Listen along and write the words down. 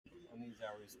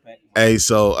Hey,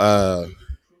 so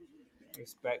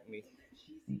respect me.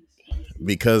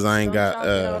 because I ain't Don't y'all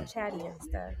get all got chatty and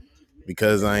stuff.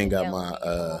 because I ain't got Yell my at me if I'm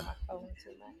on my phone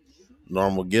too much.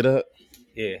 normal get up,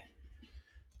 Yeah,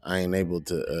 I ain't able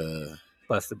to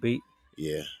bust a beat.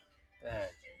 yeah.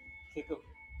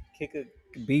 Kick a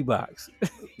beatbox.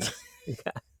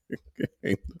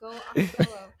 Go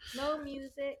solo. No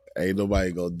music. Ain't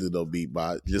nobody gonna do no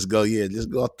beatbox. Just go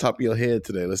off the top of your head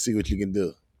today. Let's see what you can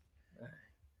do.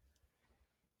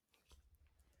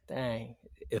 Dang,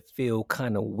 it feel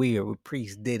kind of weird with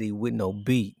Priest Diddy with no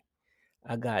beat.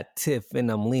 I got Tiff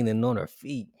and I'm leaning on her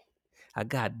feet. I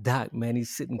got Doc, man, he's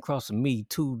sitting across from me.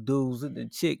 2 dudes and the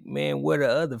chick, man, where the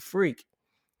other freak?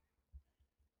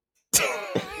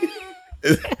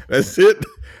 That's it.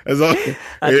 That's all.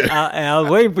 I was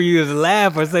waiting for you to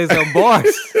laugh or say some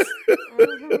bars.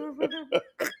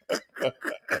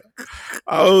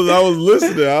 I was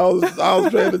listening. I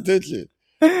was paying attention.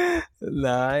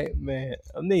 Nah, man,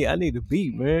 I need a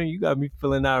beat, man. You got me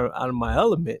feeling out of my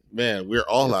element. Man, we're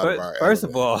all out of our First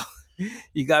element. of all,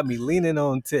 you got me leaning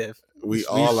on Tiff. We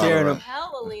all sharing out of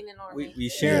hella leaning on me. We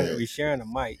sharing a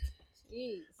mic.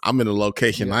 Jeez. I'm in a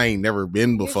location I ain't never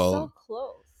been before. You're so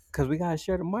close. Cause we gotta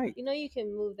share the mic. You know you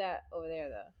can move that over there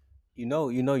though. You know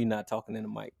you're not talking in the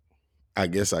mic. I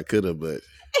guess I could have, but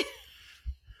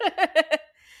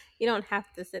you don't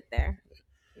have to sit there.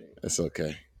 that's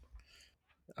okay.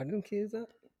 Are them kids up?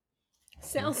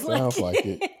 Sounds like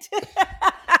it.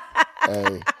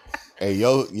 Hey,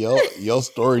 your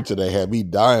story today had me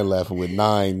dying laughing with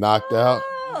 9 knocked out.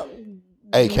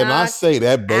 Hey, can I say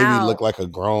that baby looked like a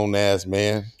grown ass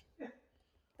man?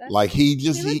 Like he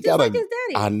got like his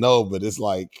daddy. I know, but it's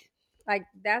like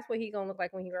that's what he gonna look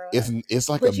like when he grows up. It's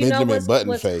like but a Benjamin Button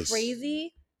what's face.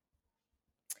 Crazy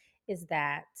is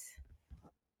that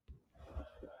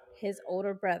his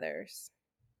older brothers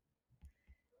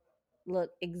look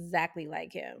exactly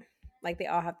like him. Like they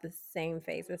all have the same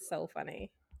face. It's so funny.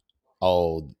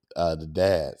 Oh, the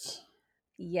dads.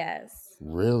 Yes.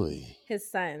 Really? His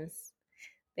sons.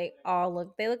 They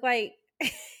look like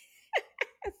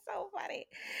it's so funny.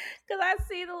 Because I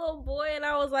see the little boy and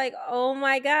I was like, oh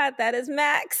my God, that is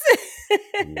Max.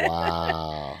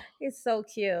 Wow. He's so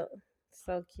cute.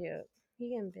 So cute. He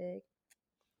getting big.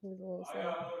 He's a little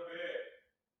son.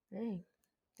 Dang.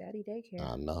 Daddy daycare.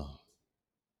 I know.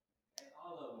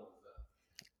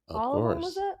 All of them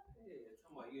was up?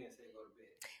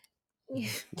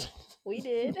 We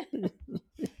did. Can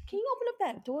you open up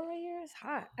that door right here? It's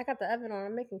hot. I got the oven on.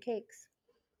 I'm making cakes.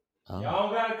 Y'all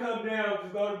don't gotta come down.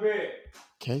 Just go to bed.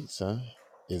 Cakes, huh?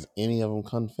 Is any of them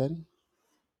confetti?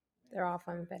 They're all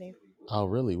confetti. Oh,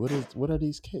 really? What are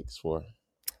these cakes for?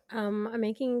 I'm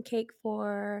making cake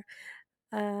for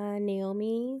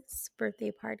Naomi's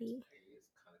birthday party.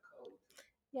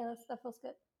 Yeah, that feels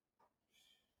good.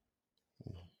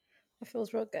 It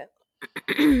feels real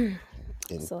good.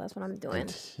 So that's what I'm doing.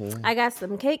 I got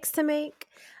some cakes to make.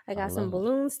 I got some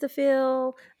balloons to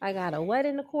fill. I got a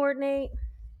wedding to coordinate.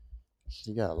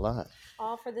 She got a lot.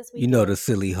 All for this weekend. You know the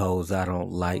silly hoes I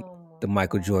don't like. The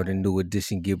Michael Jordan new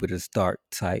edition give it a start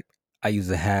type. I used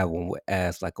to have one with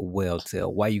ass like a whale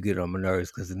tail. Why you get on my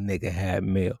nerves? Because the nigga had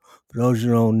mail. For those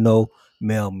you don't know,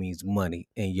 mail means money.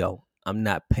 And yo, I'm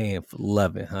not paying for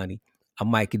loving, honey. I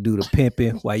might could do the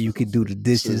pimping while you could do the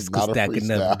dishes. Because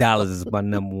stacking up dollars is my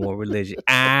number one religion.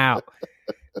 Ow!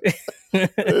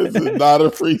 This is not a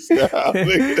freestyle,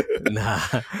 nigga. Nah.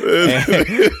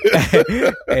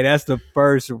 Hey, that's the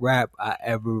first rap I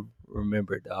ever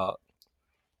remember, dog.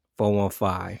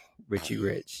 415, Richie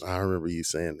Rich. I remember you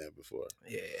saying that before.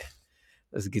 Yeah.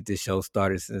 Let's get this show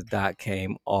started since Doc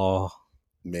came all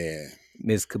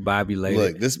miscombobulated.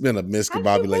 Look, this has been a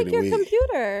miscombobulated week. How did you break your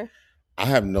computer? I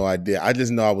have no idea. I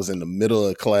just know I was in the middle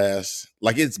of class.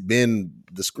 Like the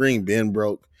screen been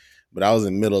broke, but I was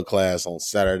in middle of class on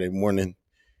Saturday morning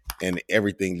and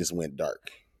everything just went dark.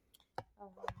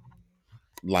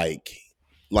 Like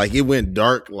it went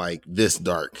dark, like this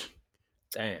dark.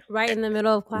 Damn. Right in the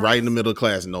middle of class? Right in the middle of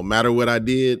class. No matter what I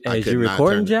did, I could you not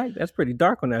recording, turn Jack? That's pretty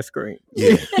dark on that screen.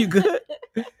 Yeah. You good?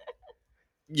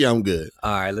 Yeah, I'm good.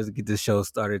 All right, let's get this show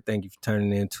started. Thank you for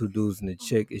turning in 2 Dudes and a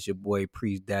Chick. It's your boy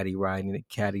Priest Daddy riding the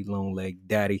caddy, long leg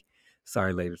daddy.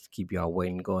 Sorry, ladies, to keep y'all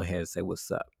waiting. Go ahead and say what's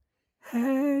up.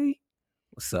 Hey.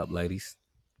 What's up, ladies?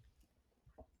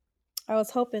 I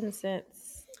was hoping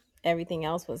since everything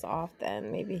else was off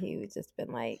then, maybe he would just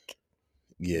been like,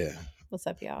 yeah. What's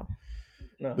up, y'all?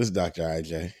 No. This is Dr.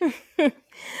 IJ.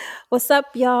 What's up,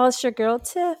 y'all? It's your girl,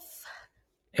 Tiff.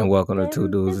 And welcome to 2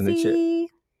 Dudes and a Chick.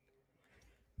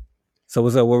 So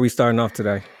what's up? Where we starting off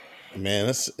today? Man,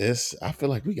 it's. I feel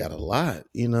like we got a lot.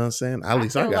 You know what I'm saying? At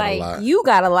least I got a lot. You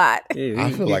got a lot. Yeah,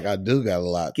 I feel like I do got a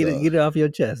lot. Get it off your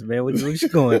chest, man. What you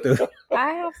going through?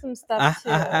 I have some stuff too.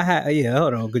 Yeah,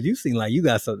 hold on, because you seem like you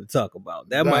got something to talk about.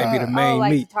 That might be the main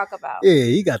meat. To talk about. Yeah,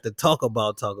 you got to talk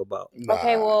about. Nah.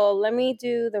 Okay, well, let me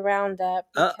do the roundup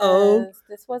because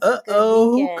this was a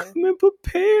good weekend. Coming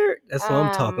prepared. That's what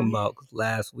I'm talking about.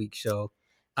 Last week's show,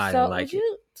 I didn't like it.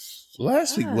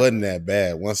 Last week wasn't that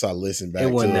bad. Once I listened back,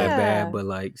 it wasn't that bad, but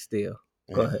like still.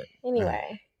 Go ahead.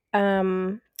 Anyway,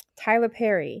 Tyler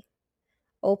Perry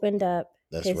opened up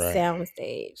his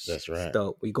soundstage. That's right.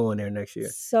 Dope. We going there next year.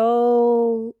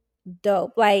 So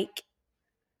dope. Like,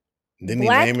 didn't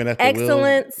Black he name it at the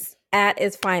excellence at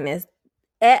its finest.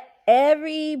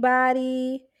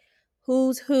 Everybody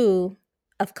who's who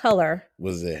of color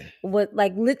was there. What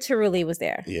literally was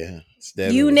there. Yeah.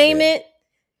 You name it.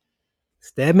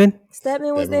 Stedman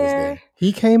was there.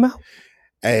 He came out.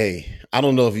 Hey, I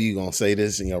don't know if you're going to say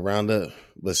this in your roundup,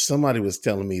 but somebody was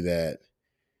telling me that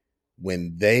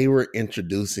when they were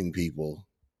introducing people,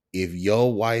 if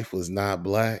your wife was not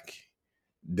black,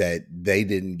 that they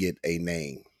didn't get a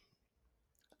name.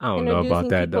 I don't know about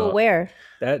that, though. Where?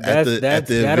 That's the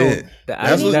event.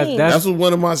 That's what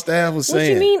one of my staff was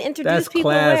saying. What you mean introduce people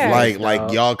where?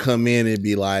 Like y'all come in and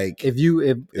be like, if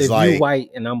you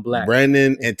white and I'm black,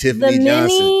 Brandon and Tiffany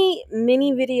Johnson.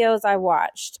 Many videos I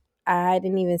watched, I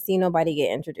didn't even see nobody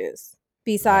get introduced.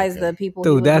 Besides the people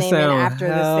who was naming after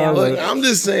the sound. Look, I'm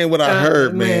just saying what I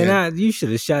heard, man. You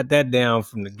should have shot that down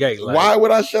from the gate. Like, why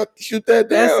would I shoot that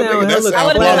down? I would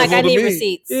have been like, I need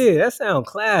receipts. Yeah, that sound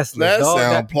classy. That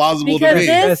sound plausible to me. Because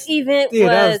this event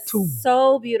was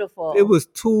so beautiful. It was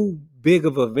too big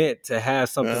of an event to have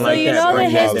something like that. So you know the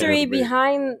history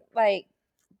behind like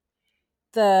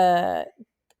the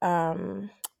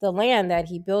land that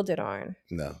he built it on?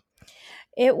 No.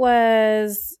 It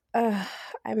was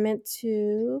I meant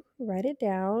to write it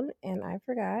down and I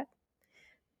forgot.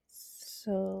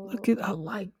 So I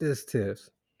like this, Tiff.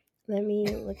 Let me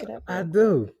look it up. I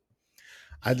do.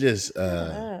 I just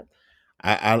I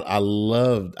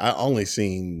loved. I only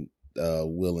seen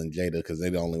Will and Jada because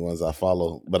they're the only ones I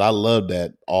follow. But I love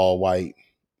that all white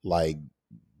like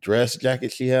dress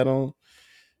jacket she had on.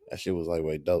 That shit was like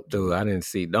way dope. Dude, I didn't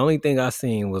see. The only thing I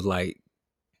seen was like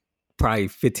probably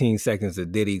 15 seconds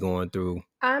of Diddy going through.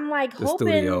 I'm like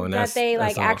hoping that they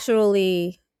like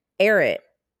actually air it.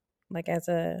 Like as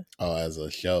a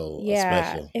show, yeah, a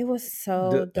special. It was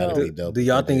so dope. Do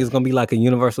y'all think it's gonna be like a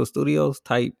Universal Studios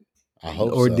type I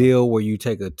hope ordeal where you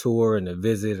take a tour and a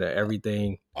visit or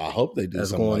everything? I hope they do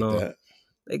something like that.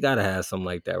 They gotta have something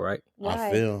like that, right? Why?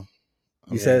 I feel.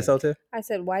 You said it, so Tiff? I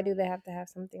said, why do they have to have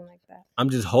something like that?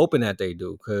 I'm just hoping that they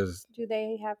do, because do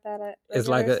they have that at it's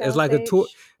like a tour.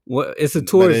 Well, it's a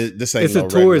tourist. It's a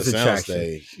tourist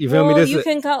attraction. You feel me?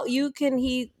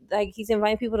 He's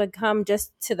inviting people to come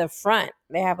just to the front.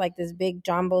 They have like this big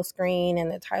jumbo screen and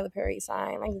the Tyler Perry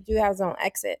sign. Like, the dude has his own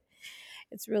exit.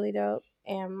 It's really dope.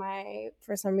 And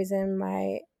for some reason,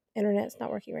 my internet's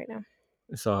not working right now.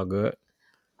 It's all good.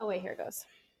 Oh wait, here it goes.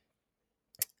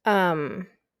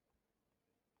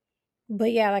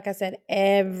 But yeah, like I said,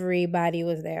 everybody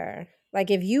was there.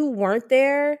 Like, if you weren't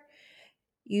there,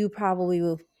 you probably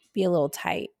would be a little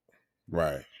tight.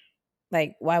 Right.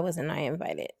 Like, why wasn't I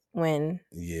invited when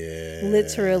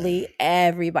literally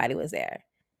everybody was there?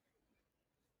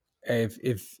 If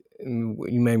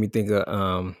you made me think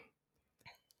of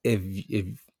if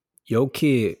your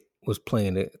kid was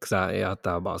playing it, because I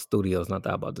thought about studios and I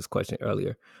thought about this question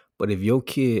earlier, but if your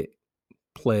kid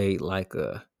played like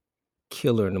a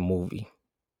killer in a movie,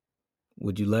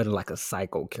 would you let her, like a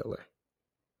psycho killer?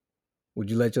 Would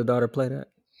you let your daughter play that?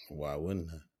 Why wouldn't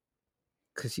I?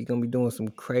 Because she's gonna be doing some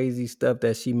crazy stuff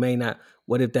that she may not.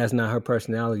 What if that's not her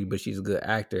personality, but she's a good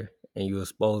actor, and you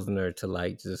exposing her to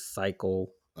like just psycho?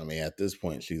 I mean, at this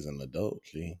point, she's an adult.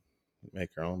 She make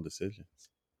her own decisions.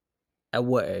 At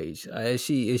what age? Is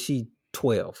she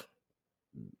 12?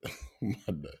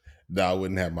 No, I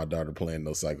wouldn't have my daughter playing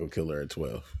no psycho killer at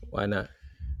 12. Why not?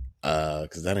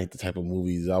 Because that ain't the type of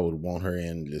movies I would want her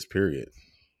in. Just period.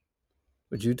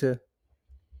 Would you too?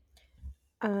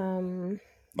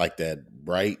 Like that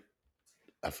Bright.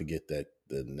 I forget the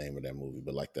name of that movie,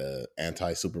 but like the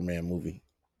anti-Superman movie.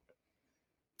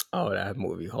 Oh, that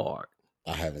movie hard.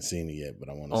 I haven't seen it yet, but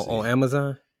I want to see it. On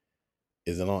Amazon?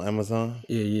 Is it on Amazon?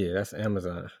 Yeah, that's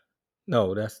Amazon.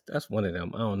 No, that's one of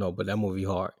them. I don't know, but that movie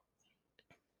hard.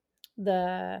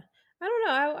 I don't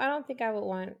know. I don't think I would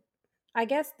want. I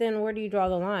guess then where do you draw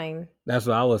the line? That's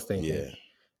what I was thinking. Yeah.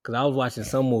 Because I was watching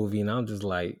some movie and I'm just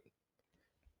like,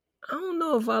 I don't know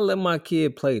know if I let my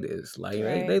kid play this. Like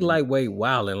they lightweight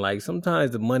wilding. Like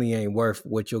sometimes the money ain't worth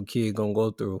what your kid gonna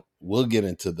go through. We'll get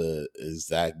into the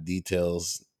exact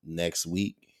details next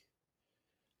week.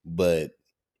 But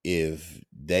if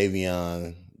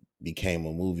Davion became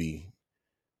a movie,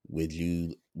 would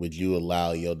you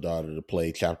allow your daughter to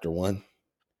play chapter 1?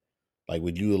 Like,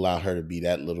 would you allow her to be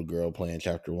that little girl playing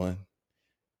chapter 1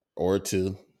 or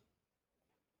 2?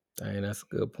 Dang, that's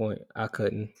a good point. I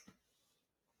couldn't.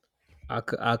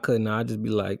 I'd just be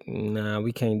like, nah,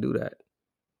 we can't do that.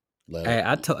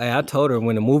 I told her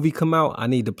when the movie come out, I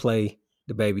need to play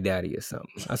the baby daddy or something.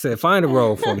 I said, find a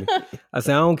role for me. I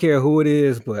said, I don't care who it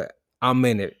is, but I'm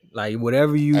in it. Like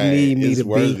whatever you need me to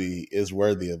be. It's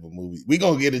worthy of a movie. We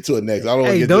gonna get into it next. I don't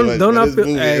want to get too much, but this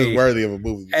movie is worthy of a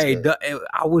movie.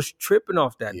 I was tripping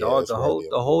off that, dog. The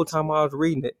whole time I was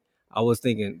reading it, I was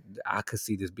thinking I could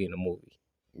see this being a movie.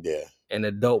 Yeah. An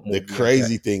adult movie. The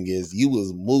crazy thing is you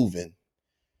was moving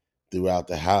throughout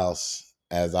the house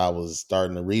as I was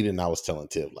starting to read it, and I was telling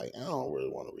Tiff, like, I don't really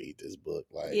want to read this book.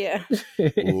 Like, yeah.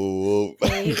 Ooh.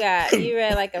 You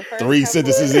read like a first 3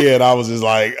 sentences in, I was just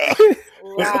like,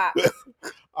 wow.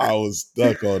 I was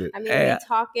stuck on it. I mean, we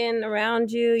talking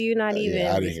around you, you're not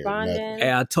even responding.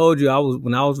 Hey, I told you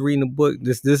when I was reading the book,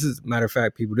 this is matter of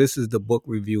fact, people, this is the book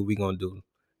review we're gonna do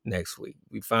next week.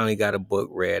 We finally got a book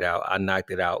read out. I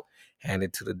knocked it out, handed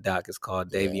it to the doc. It's called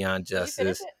Davion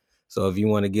Justice. So if you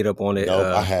want to get up on it,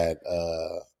 nope,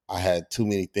 I had too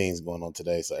many things going on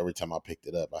today, so every time I picked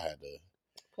it up, I had to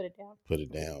put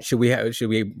it down. Should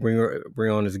we bring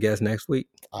on as a guest next week?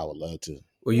 I would love to.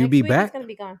 Will you be back? It's gonna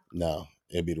be gone. No,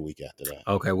 it'll be the week after that.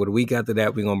 Okay, well the week after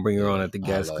that we're gonna bring her on as the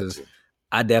guest because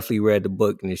I definitely read the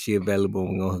book and if she available,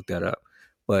 we're gonna hook that up.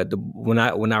 But when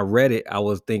I read it, I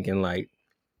was thinking like,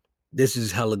 this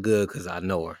is hella good because I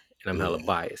know her and I'm hella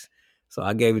biased. So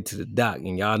I gave it to the doc,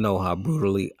 and y'all know how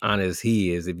brutally honest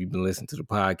he is if you've been listening to the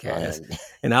podcast.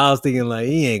 And I was thinking like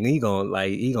he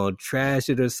gonna trash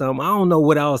it or something. I don't know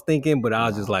what I was thinking, but I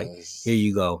was just like, here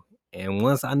you go. And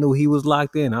once I knew he was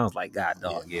locked in, I was like, God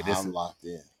dog, I'm locked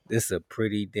in. This is a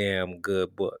pretty damn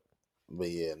good book.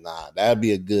 But yeah, that'd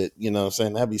be a good, you know what I'm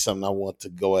saying? That'd be something I want to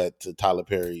go to Tyler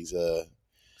Perry's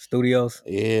studios.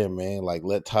 Yeah, man. Like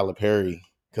let Tyler Perry,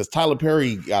 because Tyler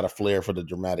Perry got a flair for the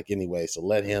dramatic anyway, so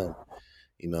let him,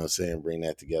 you know what I'm saying, bring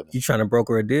that together. You trying to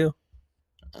broker a deal?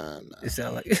 No. It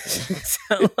sound like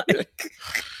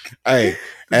Hey,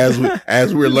 as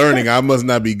we're learning, I must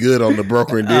not be good on the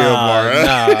brokering deal part.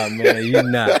 Nah, man, you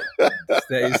not.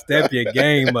 Step your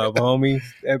game up, homie.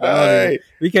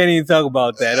 We can't even talk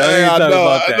about that.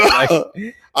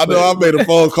 I know I made a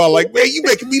phone call like, man, you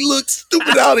making me look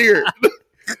stupid out here.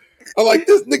 I'm like,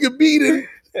 this nigga beating.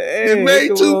 He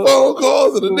made 2 phone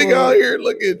calls and a nigga out here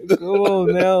looking. Come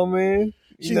on now, man.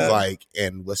 She's like,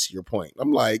 and what's your point?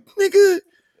 I'm like, nigga,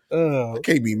 I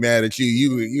can't be mad at you.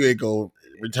 You ain't gonna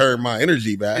return my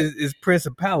energy back. It's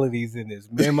principalities in this,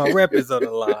 man. My rep is on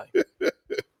the line.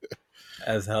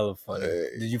 That's hella funny. Hey.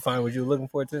 Did you find what you were looking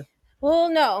for too? Well,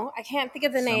 no, I can't think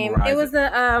of the name. It was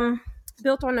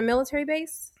built on a military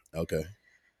base. Okay.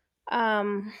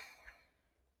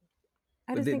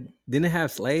 Didn't it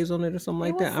have slaves on it or something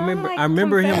like that? I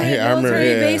remember him.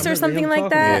 Military base or something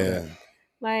like that. Yeah.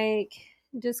 Like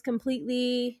just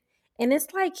completely, and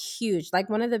it's like huge, like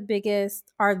one of the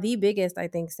biggest, or the biggest, I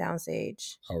think,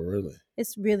 soundstage. Oh, really?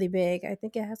 It's really big. I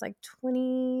think it has like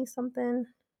 20 something.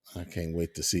 I can't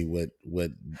wait to see what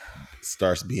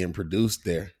starts being produced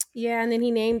there. Yeah, and then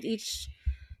he named each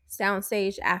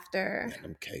soundstage after. Man,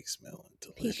 them cakes smelling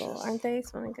delicious. People, aren't they?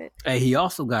 Smelling good. Hey, he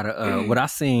also got a what I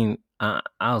seen. I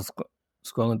was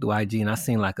scrolling through IG and I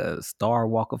seen like a Star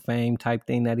Walk of Fame type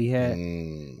thing that he had.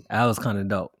 That was kind of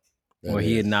dope. Where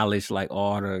he acknowledged like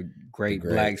all the great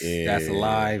blacks that's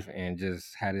alive and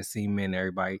just had to see men.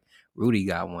 Everybody. Rudy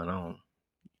got one. I don't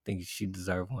think she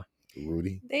deserved one.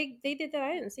 Rudy? They did that.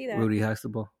 I didn't see that. Rudy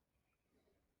Huxtable.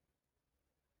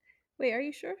 Wait, are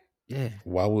you sure? Yeah.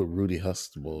 Why would Rudy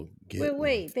Huxtable get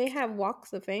Wait, they have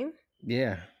walks of fame?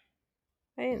 Yeah.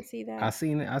 I didn't see that. I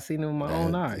seen it with my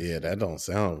own eyes. Yeah, that don't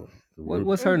sound rude.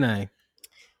 What's her name?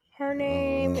 Her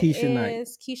name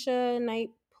is Keisha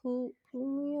Knight.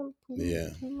 Yeah.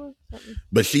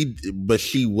 But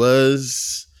she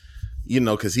was, you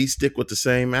know, because he stick with the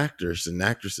same actors and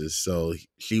actresses. So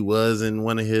she was in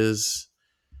one of his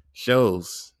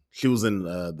shows. She was in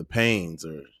The Pains,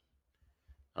 or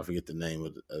I forget the name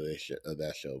of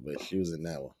that show, but she was in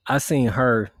that one. I seen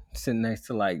her sitting next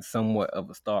to like somewhat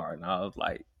of a star, and I was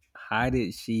like, how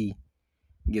did she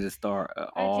get a star?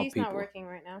 All IG's people not working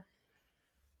right now.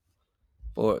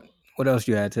 What else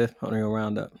you had, Tiff, on your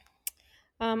roundup?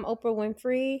 Oprah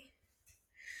Winfrey,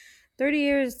 30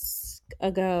 years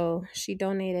ago, she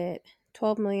donated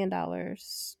 $12 million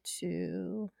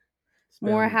to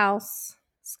Morehouse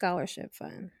Scholarship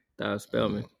Fund. That was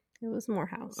Spelman. It was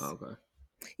Morehouse. Oh, okay.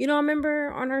 You don't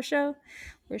remember on her show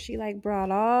where she like brought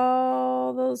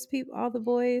all those people, all the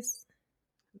boys?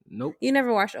 Nope. You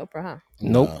never watched Oprah, huh?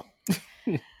 Nope.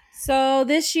 So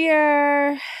this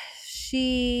year,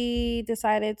 she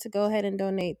decided to go ahead and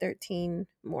donate $13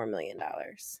 million.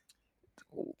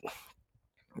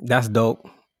 That's dope.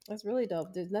 That's really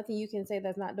dope. There's nothing you can say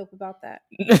that's not dope about that.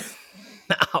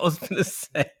 I was gonna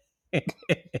say.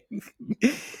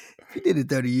 If you did it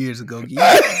 30 years ago,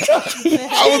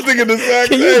 I was thinking the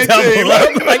exact same thing.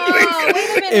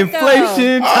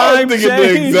 Inflation, I was thinking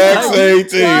the exact same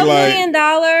thing. $12 million.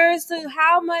 So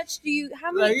how much do you?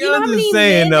 How many? Do you know how many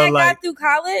men that got through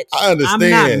college? I understand.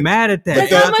 I'm not mad at that.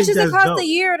 But how much does it cost a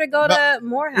year to go to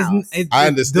Morehouse? I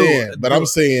understand, but I'm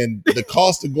saying the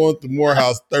cost of going to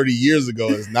Morehouse 30 years ago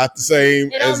is not the same.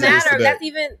 It don't matter.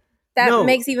 That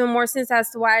makes even more sense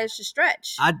as to why it should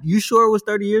stretch. You sure it was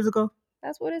 30 years ago?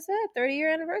 That's what it said.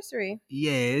 30-year anniversary.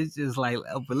 Yeah, it's just like,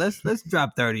 but let's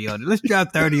drop 30 on it. Let's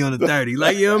drop 30 on the 30.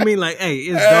 Like, you know what I mean? Like, hey,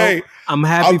 it's dope. I'm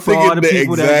happy for all the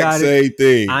people that got it.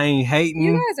 Thing. I ain't hating.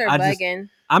 You guys are bugging.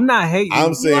 I'm not hating.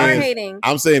 I'm saying, you are hating.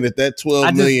 I'm saying that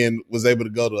 12 million was able to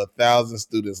go to 1,000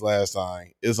 students last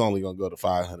time. It's only going to go to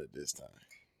 500 this time.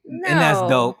 No. And that's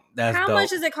dope. How much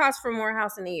does it cost for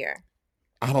Morehouse in a year?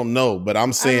 I don't know, but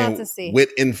I'm saying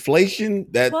with inflation,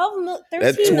 that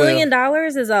 $13 million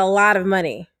is a lot of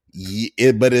money.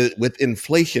 Yeah, but with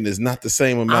inflation, is not the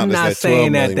same amount. I'm not as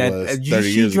saying that. If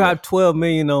she dropped $12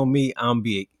 million on me, I'm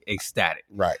be ecstatic.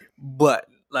 Right, but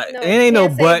like it ain't no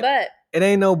but. It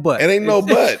ain't no but. It ain't no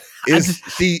but. I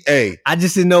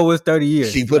just didn't know it was 30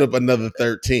 years. She put up another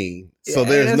 13, so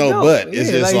there's no dope. But.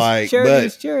 It's just like charity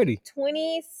is charity.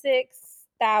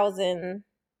 26,000.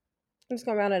 I'm just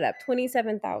gonna round it up.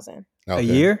 27,000 a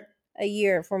year. A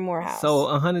year for Morehouse. So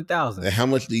 100,000. And how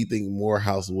much do you think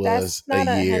Morehouse was? That's not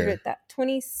a year? 100.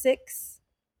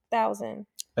 26,000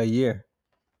 a year.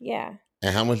 Yeah.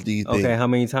 And how much do you think? Okay, how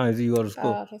many times do you go to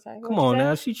school? Okay, sorry. Come on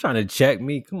now, she's trying to check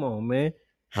me. Come on, man.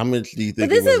 How much do you think?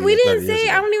 But this is we didn't say.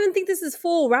 I don't even think this is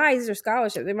full rides or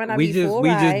scholarships. It might not be full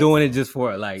rides. We just doing it just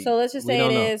for like. So let's just say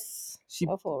it is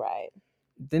a full ride.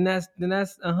 Then that's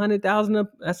 100,000.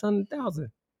 That's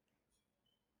 100,000.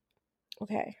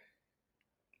 Okay.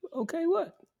 Okay,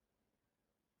 what?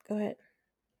 Go ahead.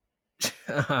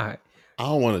 All right. I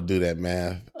don't want to do that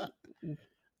math.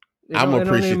 I'm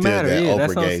appreciative that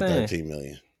Oprah gave 13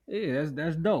 million. Yeah,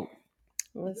 that's dope.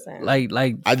 Listen. Like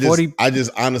I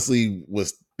just honestly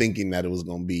was thinking that it was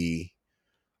gonna be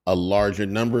a larger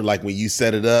number. Like when you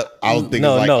set it up, I was thinking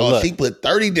look, she put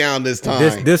 30 down this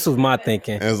time. This was my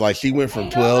thinking. And it's like she went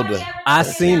from 12 to I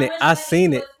seen it. I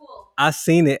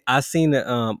seen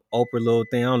the Oprah little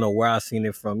thing. I don't know where I seen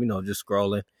it from, just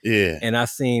scrolling. Yeah. And I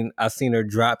seen her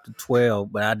drop to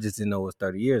 12, but I just didn't know it was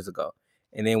 30 years ago.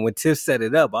 And then when Tiff set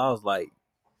it up, I was like,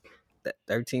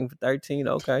 13 for 13,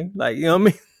 okay. Like, you know what I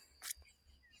mean?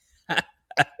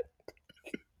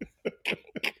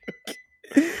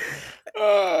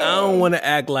 I don't want to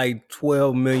act like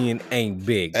 12 million ain't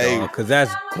big, because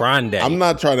that's grande. I'm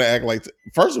not trying to act like.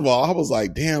 First of all, I was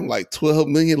like, damn, like 12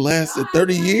 million lasted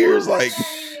 30 years. Like,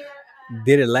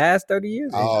 did it last 30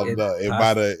 years? Oh no, it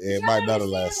might not have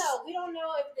lasted. We don't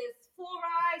know if it's full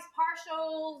rides,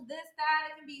 partials, this, that.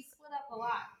 It can be split up a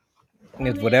lot.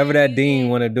 It's whatever that dean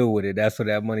want to do with it. That's what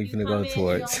that money's gonna go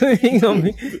towards. He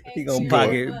gonna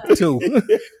pocket too.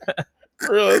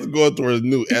 Girl, it's going towards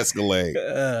new Escalade.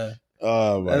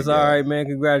 Oh my That's God. All right, man.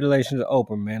 Congratulations to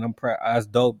Oprah, man. I'm proud. That's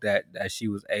dope that she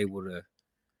was able to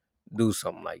do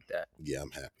something like that. Yeah, I'm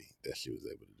happy that she was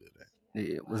able to do that.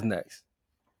 Yeah, it was nice.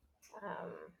 I'm trying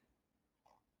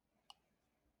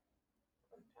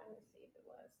to see if it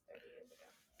was 30 years ago.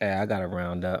 Hey, I gotta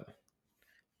round up.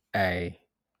 Hey,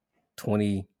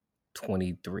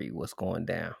 2023, what's going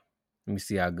down? Let me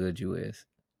see how good you is.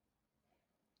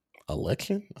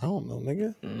 Election? I don't know,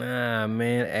 nigga. Nah,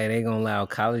 man. Hey, they gonna allow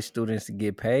college students to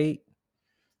get paid.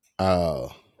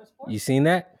 Oh. You seen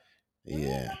that?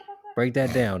 Yeah. Break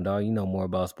that down, dog. You know more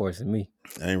about sports than me.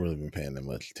 I ain't really been paying that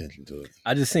much attention to it.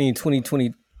 I just seen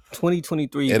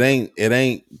 2023. It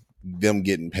ain't them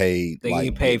getting paid. They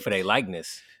get paid for their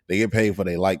likeness. They get paid for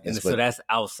their likeness. So that's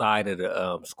outside of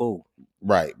the school.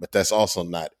 Right. But that's also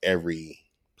not every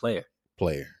player.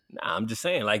 Nah, I'm just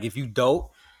saying, like, if you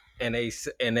dope and they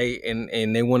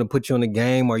want to put you on the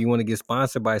game, or you want to get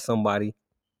sponsored by somebody,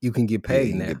 you can get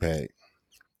paid now. Get paid.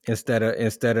 Instead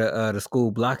of the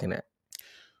school blocking that.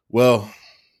 Well,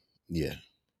 yeah.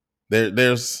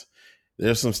 There's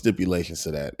There's some stipulations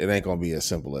to that. It ain't gonna be as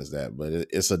simple as that, but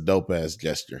it's a dope ass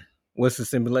gesture. What's the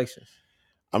stipulations?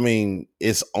 I mean,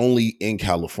 it's only in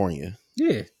California.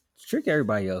 Yeah, trick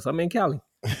everybody else. I'm in Cali.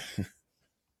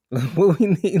 What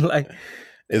we need, like,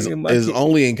 is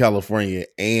only in California,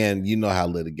 and you know how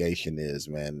litigation is,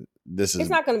 man. It's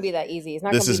not going to be that easy. It's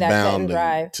not going to be that cut and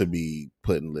dry. To be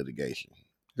put in litigation.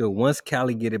 Once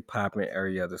Cali get it popping,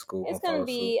 every other school it's going to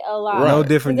be a lot. Right. No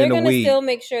different than the weed. They're going to still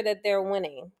make sure that they're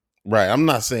winning. Right. I'm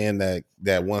not saying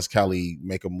that once Cali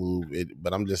make a move,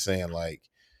 but I'm just saying, like,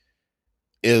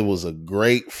 it was a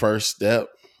great first step.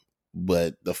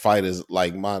 But the fight is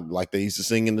like they used to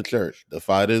sing in the church. The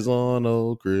fight is on,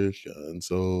 oh Christian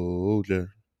soldier.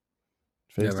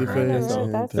 Face to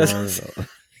face.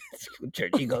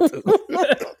 Church you go to.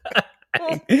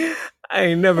 I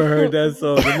ain't never heard that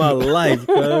song in my life,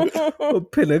 cuz. A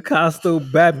Pentecostal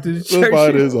Baptist church. The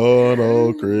fight is on,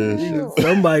 oh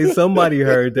Christian. Somebody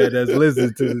heard that that's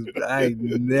listening to this. I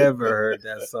ain't never heard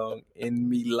that song in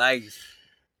me life.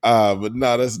 But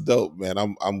no, that's dope, man.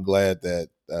 I'm glad that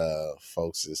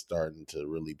folks is starting to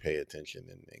really pay attention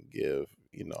and give,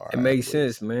 you know, it makes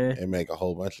sense, man. It make a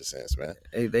whole bunch of sense, man.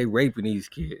 They raping these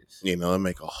kids. You know, it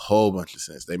make a whole bunch of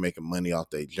sense. They making money off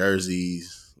their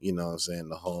jerseys, you know what I'm saying,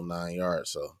 the whole 9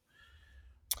 yards. So,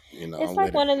 you know, it's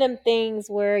like one of them things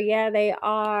where, yeah, they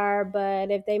are,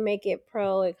 but if they make it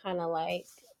pro, it kind of like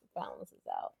balances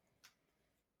out.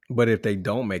 But if they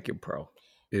don't make it pro,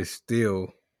 it's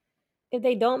still... If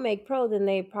they don't make pro, then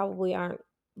they probably aren't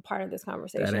part of this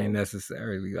conversation. That ain't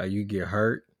necessarily like you get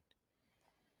hurt.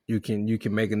 You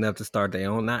can make enough to start their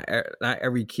own. Not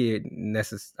every kid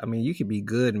I mean, you can be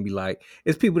good and be like,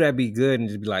 it's people that be good and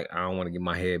just be like, I don't want to get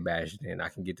my head bashed in. I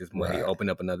can get this money, open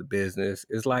up another business.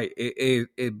 It's like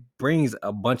it brings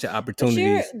a bunch of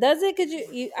opportunities. Sure, does it? Could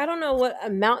you? I don't know what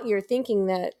amount you're thinking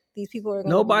that these people are.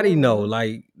 Nobody know.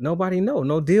 Like nobody know.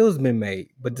 No deals been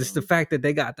made. But just the fact that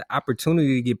they got the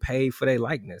opportunity to get paid for their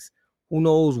likeness. Who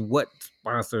knows what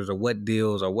sponsors or what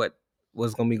deals or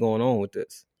what's gonna be going on with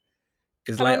this?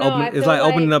 It's like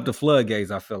opening up the floodgates.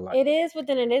 I feel like it is, but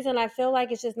then it isn't. I feel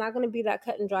like it's just not going to be that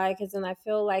cut and dry because then I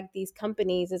feel like these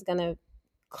companies is going to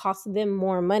cost them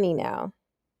more money now.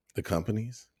 The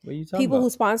companies? What are you talking people about? Who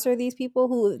sponsor these people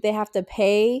who they have to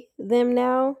pay them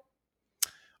now.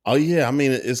 Oh yeah, I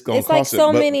mean it's going to cost like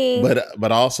so many.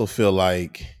 But I also feel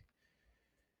like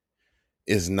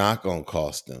it's not going to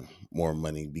cost them more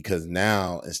money because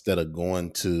now instead of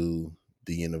going to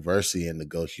the university and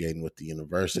negotiating with the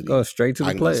university, go straight to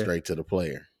the player. Go straight to the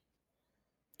player.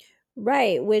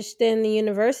 Right, which then the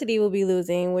university will be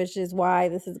losing, which is why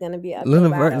this is going to be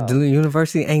the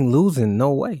university ain't losing,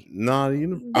 no way. No,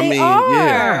 they are.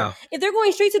 Yeah. If they're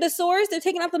going straight to the source, they're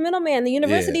taking out the middleman. The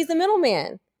university's the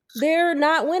middleman. They're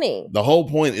not winning. The whole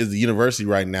point is the university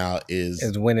right now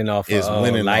is winning off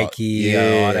of Nike,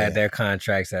 all that their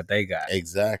contracts that they got.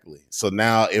 Exactly. So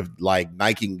now if like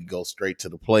Nike can go straight to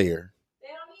the player,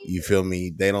 you feel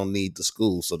me? They don't need the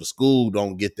school. So the school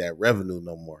don't get that revenue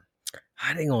no more.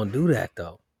 How they gonna do that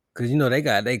though? Because you know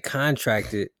they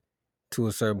contracted to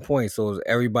a certain point. So is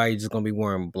everybody just gonna be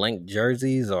wearing blank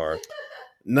jerseys or?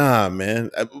 Nah, man.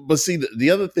 But see,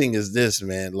 the other thing is this,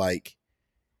 man. Like,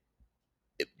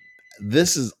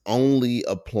 this is only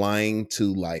applying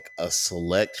to like a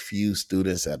select few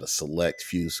students at a select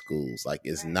few schools. Like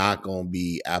it's not going to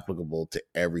be applicable to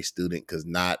every student because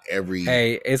not every.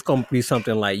 Hey, it's going to be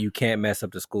something like you can't mess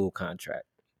up the school contract.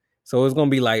 So it's going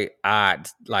to be like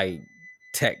odds, like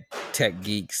tech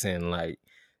geeks and like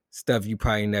stuff you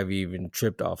probably never even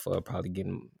tripped off of, probably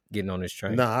getting on this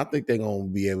train. Nah, I think they're going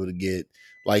to be able to get,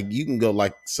 like, you can go,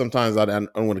 like, sometimes I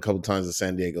went a couple times to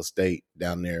San Diego State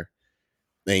down there.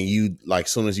 And you, like,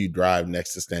 as soon as you drive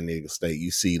next to San Diego State,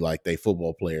 you see, like, they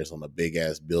football players on a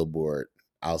big-ass billboard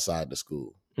outside the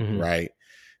school, right?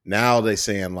 Now they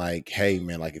saying, like, hey,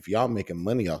 man, like, if y'all making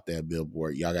money off that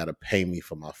billboard, y'all got to pay me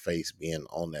for my face being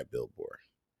on that billboard.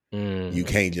 You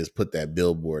can't just put that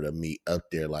billboard of me up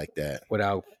there like that.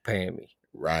 Without paying me.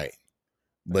 Right.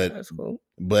 But, that's cool.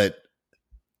 But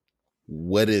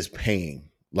what is paying?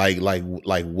 Like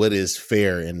what is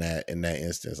fair in that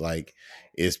instance? Like,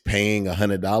 is paying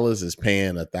 $100, is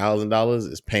paying $1,000,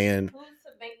 is paying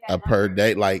a per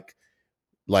day? Like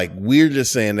we're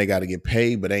just saying they got to get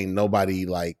paid, but ain't nobody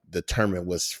like determine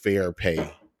what's fair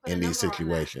pay in these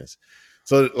situations.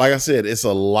 So like I said, it's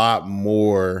a lot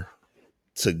more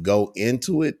to go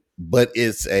into it, but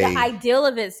it's the ideal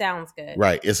of it sounds good.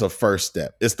 Right. It's a first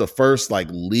step. It's the first like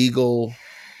legal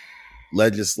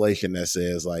legislation that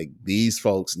says like these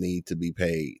folks need to be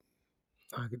paid.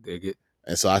 I could dig it.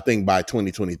 And so I think by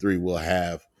 2023 we'll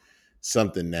have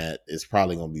something that is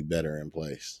probably going to be better in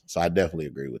place. So I definitely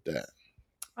agree with that.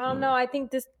 I don't know. I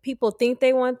think people think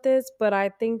they want this, but I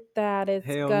think that it's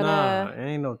Hell gonna. nah,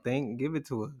 ain't no thing. Give it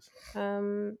to us.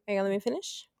 Hang on, let me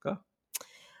finish. Go.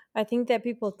 I think that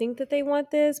people think that they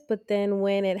want this, but then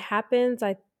when it happens,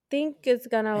 I think it's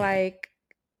gonna like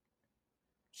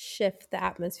shift the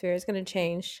atmosphere. It's gonna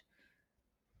change.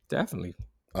 Definitely.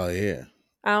 Oh yeah.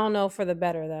 I don't know for the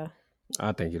better though.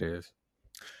 I think it is.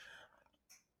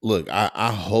 Look,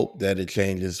 I hope that it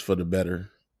changes for the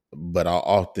better, but I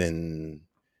often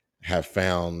have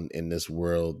found in this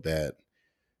world that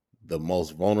the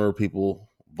most vulnerable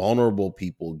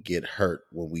people get hurt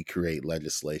when we create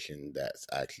legislation that's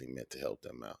actually meant to help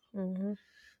them out. Mm-hmm.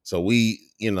 So we,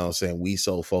 we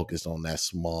so focused on that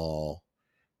small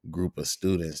group of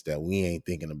students that we ain't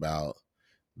thinking about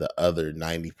the other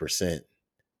 90%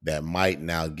 that might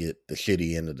now get the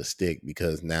shitty end of the stick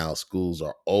because now schools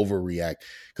are overreact.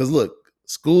 Because look,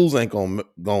 schools ain't gonna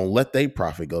let their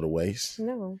profit go to waste.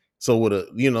 No. So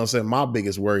with my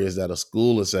biggest worry is that a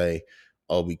school will say,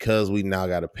 oh, because we now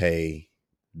got to pay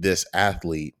this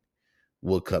athlete,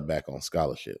 we'll cut back on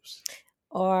scholarships.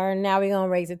 Or now we're going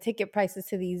to raise the ticket prices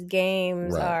to these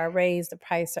games, Right. or raise the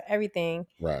price of everything.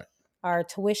 Right. Our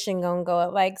tuition going to go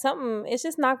up. Like something, it's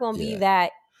just not going to be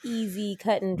that easy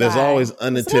cut and dry. There's always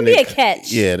unintended. It's gonna be a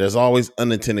catch. Yeah, there's always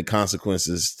unintended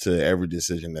consequences to every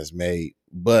decision that's made.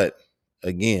 But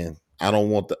again, I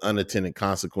don't want the unintended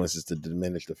consequences to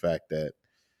diminish the fact that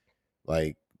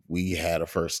like we had a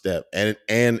first step, and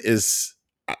it's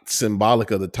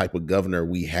symbolic of the type of governor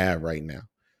we have right now.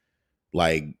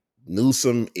 Like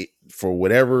Newsom, for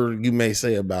whatever you may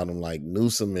say about him, like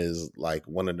Newsom is like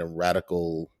one of them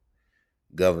radical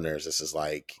governors. This is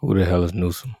like, who the hell is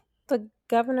Newsom? The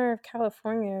governor of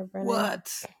California, Brennan.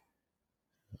 What?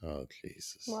 Oh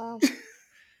Jesus! Wow.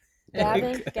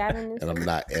 Gavin Newsom. And I'm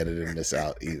not editing this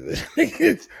out either.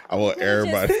 I want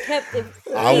everybody.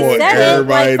 I want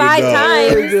everybody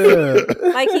to know.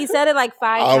 Like he said it like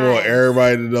 5 times. I want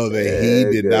everybody to know that he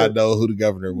did not know who the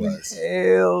governor was.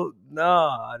 Hell no,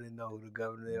 I didn't know who the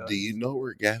governor was. Do you know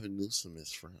where Gavin Newsom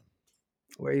is from?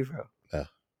 Where are you from?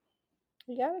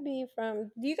 You gotta be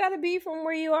from. You gotta be from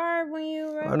where you are when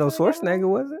you. I know Schwarzenegger,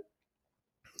 was it?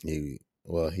 He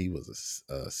was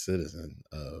a citizen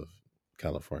of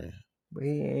California, but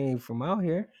he ain't from out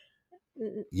here.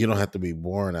 You don't have to be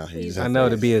born out here. I know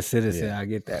to be a citizen, I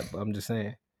get that, but I'm just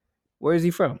saying, where is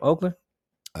he from? Oakland?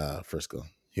 Frisco.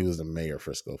 He was the mayor of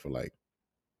Frisco for like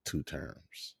 2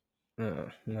 terms. No,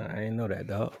 I ain't know that,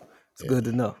 dog. It's good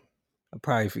to know. I'll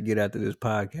probably forget after this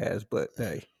podcast, but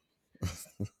hey,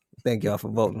 thank y'all for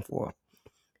voting for him.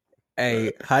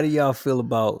 Hey, how do y'all feel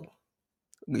about?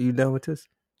 You done with this?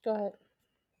 Go ahead.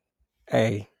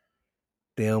 Hey,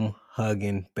 them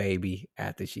hugging baby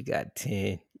after she got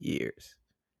 10 years.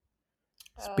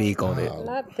 Speak on it.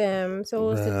 Not them. So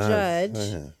it was the judge.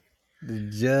 The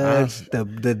judge,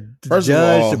 the judge,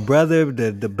 all, the brother,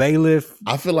 the bailiff.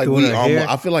 I feel like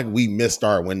we missed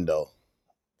our window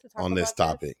on this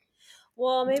topic.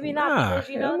 Well, maybe not, because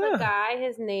the guy,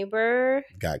 his neighbor,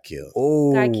 got killed.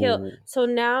 So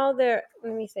now let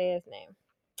me say his name.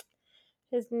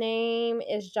 His name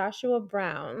is Joshua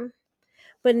Brown.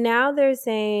 But now they're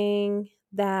saying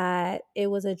that it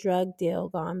was a drug deal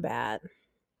gone bad.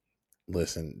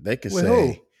 Listen, they could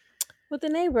say with the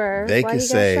neighbor. They could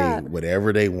say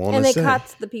whatever they want to say. And they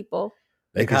caught the people.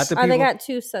 They got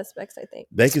 2 suspects, I think.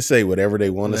 They could say whatever they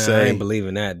want to say. I ain't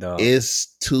believing that, dog.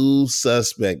 It's 2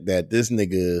 suspect that this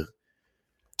nigga.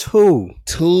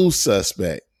 2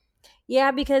 suspect.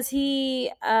 Yeah, because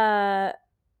he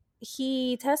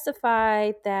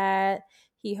testified that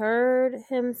he heard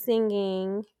him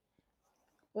singing.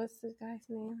 What's this guy's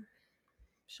name?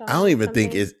 I don't even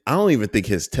think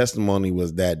his testimony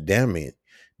was that damning.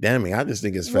 I just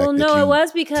think it's fact that it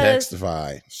was because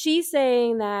testified. She's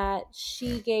saying that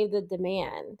she gave the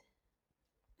demand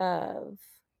of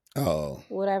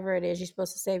whatever it is you're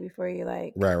supposed to say before you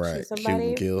shoot somebody,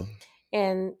 and kill.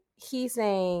 And he's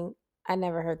saying, I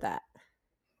never heard that.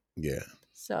 Yeah.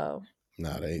 So.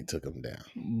 Nah, they took him down.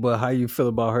 But how you feel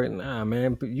about her? Nah,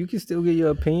 man, but you can still get your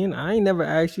opinion. I ain't never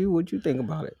asked you what you think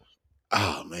about it.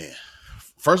 Oh, man.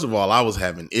 First of all, I was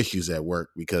having issues at work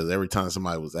because every time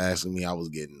somebody was asking me, I was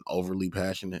getting overly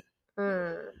passionate.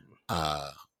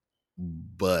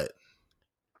 But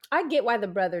I get why the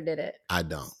brother did it. I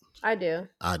don't. I do.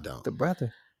 I don't. The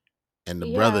brother. And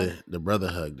the brother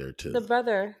hugged her too. The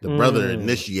brother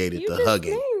initiated the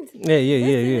hugging.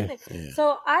 Yeah.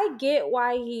 So I get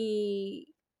why he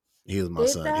was my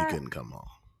son. He couldn't come home.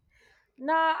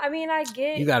 Nah, I mean, I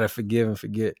get. You gotta forgive and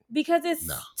forget. Because it's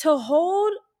to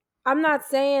hold. I'm not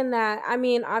saying that. I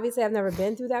mean, obviously, I've never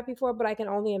been through that before, but I can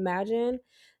only imagine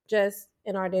just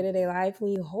in our day-to-day life,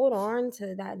 when you hold on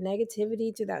to that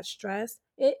negativity, to that stress,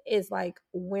 it is like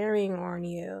wearing on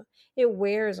you. It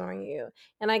wears on you.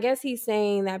 And I guess he's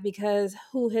saying that because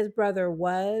who his brother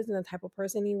was and the type of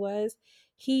person he was,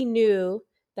 he knew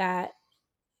that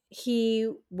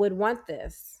he would want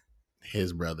this.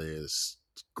 His brother is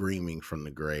screaming from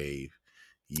the grave.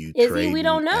 You is he? We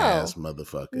don't know. Ass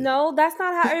motherfucker. No, that's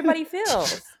not how everybody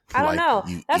feels. I don't know.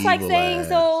 That's like saying,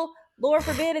 so Lord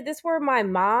forbid, if this were my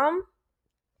mom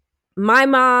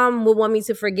would want me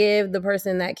to forgive the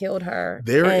person that killed her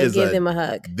and give them a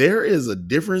hug. There is a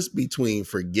difference between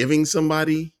forgiving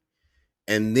somebody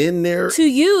and then to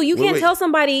you can't tell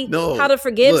somebody how to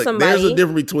forgive somebody. There's a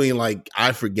difference between like,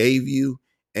 I forgave you,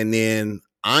 and then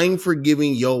I'm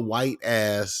forgiving your white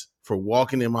ass for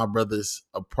walking in my brother's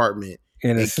apartment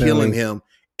and killing him,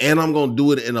 and I'm gonna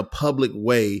do it in a public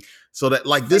way. So that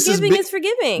like this is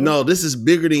forgiving. No, this is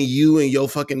bigger than you and your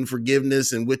fucking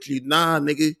forgiveness and what you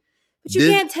nigga. But you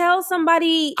can't tell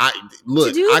somebody to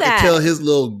do that. I can tell his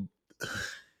little.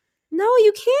 No,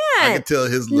 you can't. I can tell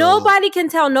his little. Nobody can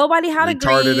tell nobody how to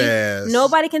grieve. Ass.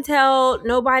 Nobody can tell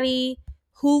nobody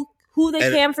who they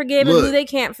can forgive and who they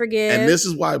can't forgive. And this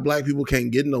is why black people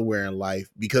can't get nowhere in life,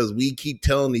 because we keep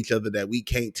telling each other that we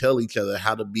can't tell each other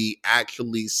how to be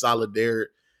actually solidary.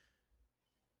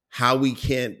 How we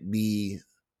can't be.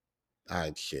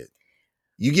 Shit.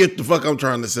 You get the fuck I'm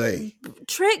trying to say.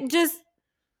 Trick just.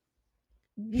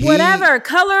 Whatever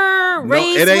color,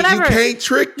 race, whatever. You can't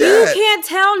trick that. You can't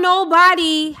tell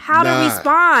nobody how to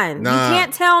respond. You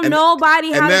can't tell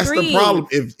nobody how to grieve. And that's the problem.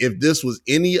 If this was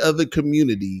any other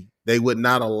community, they would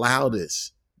not allow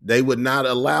this. They would not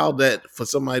allow that for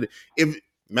somebody.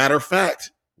 Matter of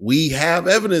fact, we have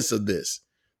evidence of this.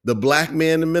 The black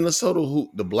man in Minnesota,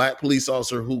 the black police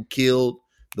officer who killed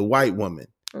the white woman.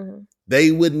 Mm-hmm.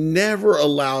 They would never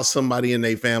allow somebody in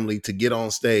their family to get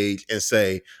on stage and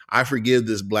say, I forgive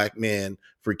this black man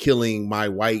for killing my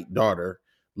white daughter.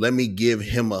 Let me give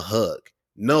him a hug.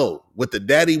 No, what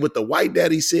the white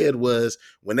daddy said was,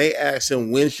 when they asked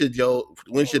him, when should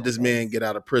this man get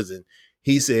out of prison?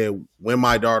 He said, when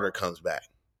my daughter comes back.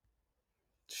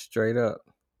 Straight up.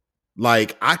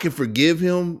 Like, I can forgive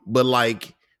him, but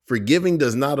like, forgiving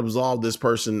does not absolve this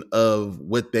person of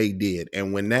what they did.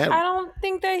 And when that... I don't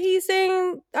think that he's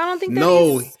saying... I don't think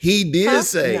that he did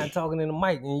say... You're not talking in the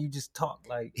mic and you just talk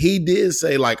like... He did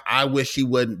say, like, I wish she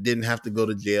didn't have to go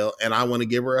to jail and I want to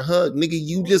give her a hug. Nigga,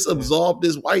 you just absolved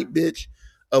this white bitch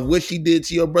of what she did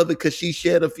to your brother because she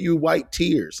shed a few white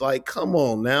tears. Like, come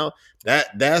on now.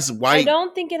 That's white. I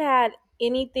don't think it had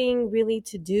anything really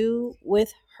to do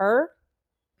with her.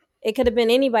 It could have been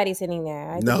anybody sitting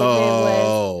there. If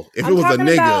it was a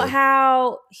nigga. About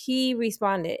how he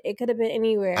responded. It could have been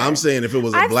anywhere. I'm saying if it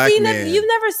was a black man. You've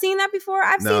never seen that before?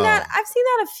 I've seen that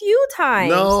a few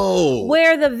times. No.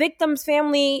 Where the victim's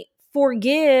family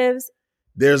forgives.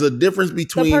 There's a difference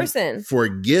between the person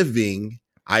forgiving,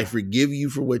 I forgive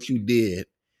you for what you did,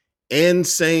 and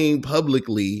saying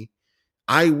publicly,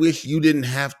 I wish you didn't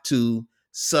have to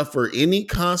suffer any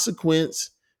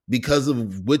consequence because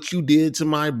of what you did to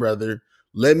my brother.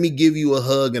 Let me give you a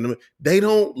hug. And they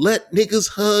don't let niggas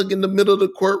hug in the middle of the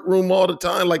courtroom all the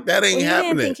time. Like, that ain't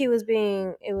happening. Didn't think he was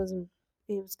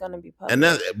going to be public.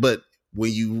 And but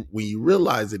when you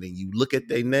realize it and you look at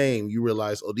their name, you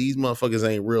realize, oh, these motherfuckers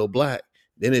ain't real black.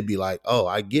 Then it'd be like, oh,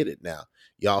 I get it now.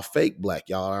 Y'all fake black.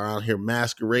 Y'all are out here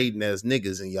masquerading as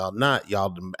niggas and y'all not. Y'all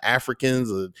them Africans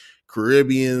or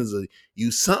Caribbeans, or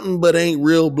you something but ain't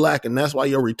real black, and that's why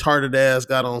your retarded ass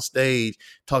got on stage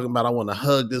talking about I want to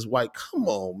hug this white. Come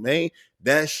on, man.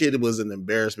 That shit was an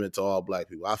embarrassment to all black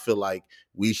people. I feel like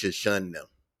we should shun them.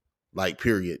 Like,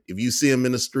 period. If you see him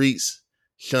in the streets,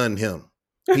 shun him.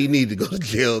 He need to go to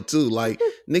jail too. Like,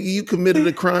 nigga, you committed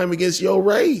a crime against your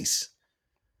race.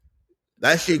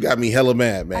 That shit got me hella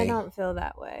mad, man. I don't feel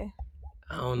that way.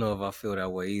 I don't know if I feel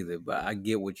that way either, but I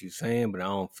get what you're saying, but I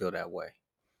don't feel that way.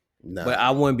 No. But I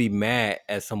wouldn't be mad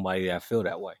at somebody that feel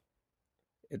that way.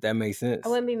 If that makes sense. I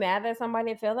wouldn't be mad at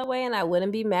somebody that feel that way, and I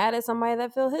wouldn't be mad at somebody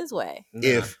that feel his way.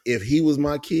 Nah. If he was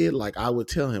my kid, like, I would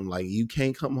tell him, like, you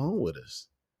can't come home with us.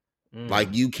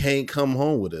 Like, you can't come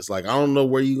home with us. Like, I don't know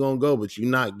where you gonna go, but you're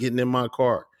not getting in my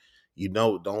car. You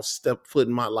know, don't step foot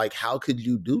in my, like, how could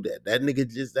you do that? That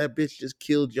bitch just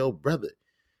killed your brother.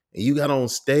 And you got on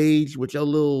stage with your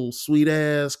little sweet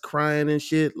ass crying and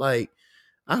shit. Like,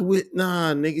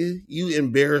 nah, nigga, you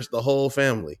embarrassed the whole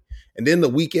family. And then the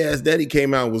weak ass daddy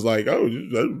came out and was like, oh,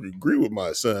 I agree with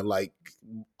my son. Like,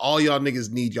 all y'all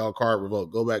niggas need y'all card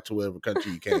revoked. Go back to whatever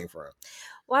country you came from.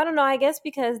 Well, I don't know. I guess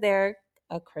because they're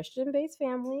a Christian-based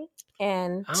family,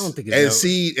 and I don't think it's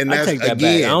and that's I take that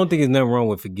again. back. I don't think there's nothing wrong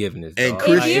with forgiveness. And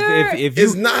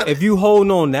if you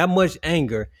hold on that much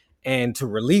anger and to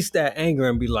release that anger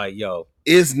and be like, yo,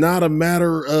 it's not a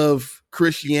matter of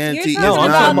Christianity. It's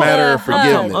not a matter of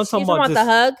forgiveness. I'm talking about the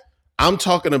hug. I'm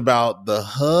talking about the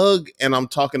hug, and I'm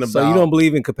talking about. So you don't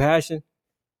believe in compassion?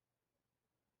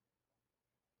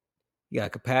 You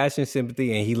got compassion,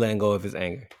 sympathy, and he letting go of his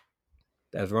anger.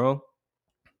 That's wrong.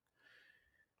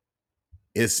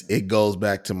 It goes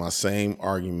back to my same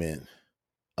argument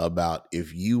about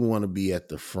if you want to be at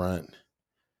the front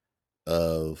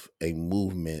of a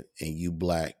movement and you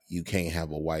black, you can't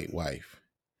have a white wife.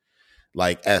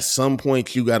 Like at some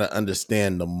point you got to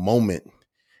understand the moment,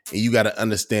 and you got to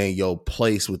understand your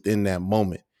place within that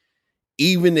moment.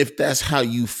 Even if that's how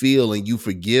you feel and you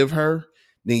forgive her,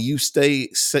 then you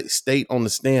state on the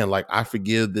stand like, I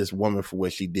forgive this woman for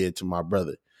what she did to my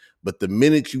brother. But the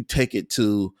minute you take it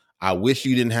to, I wish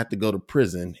you didn't have to go to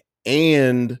prison,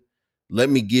 and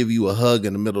let me give you a hug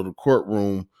in the middle of the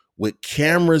courtroom with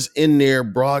cameras in there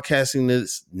broadcasting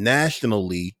this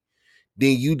nationally,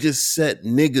 then you just set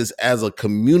niggas as a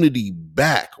community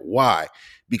back. Why?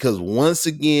 Because once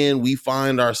again, we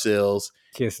find ourselves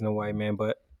kissing a white man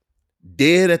butt,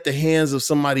 dead at the hands of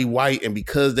somebody white, and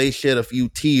because they shed a few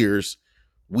tears,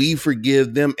 we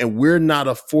forgive them, and we're not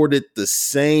afforded the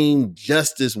same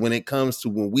justice when it comes to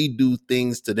when we do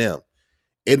things to them.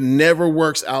 It never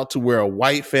works out to where a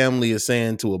white family is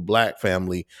saying to a black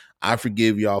family, I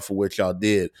forgive y'all for what y'all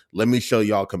did. Let me show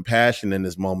y'all compassion in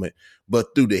this moment.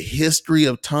 But through the history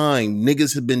of time,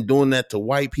 niggas have been doing that to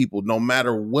white people. No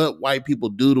matter what white people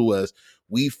do to us,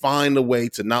 we find a way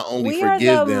to not only forgive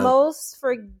them. We are the most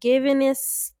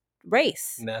forgiveness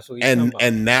race. And that's what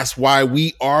and that's why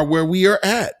we are where we are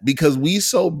at, because we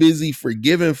so busy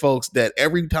forgiving folks that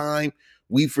every time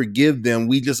we forgive them,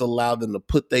 we just allow them to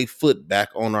put their foot back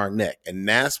on our neck. And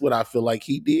that's what I feel like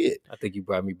he did. I think you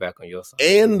brought me back on your side.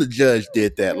 And the judge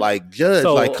did that. Like, judge,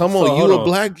 come on, you a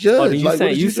black judge.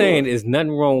 You saying there's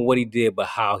nothing wrong with what he did, but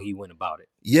how he went about it.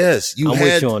 Yes, you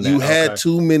had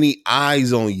too many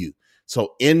eyes on you.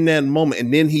 So in that moment,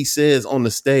 and then he says on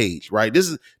the stage, right?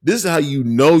 This is how you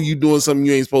know you doing something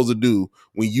you ain't supposed to do,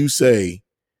 when you say,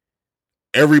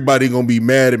 everybody gonna be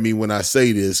mad at me when I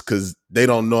say this because they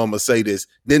don't know I'm gonna say this.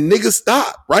 Then nigga,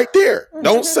 stop right there.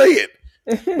 Don't say it.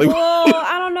 Well,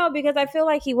 I don't know, because I feel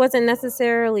like he wasn't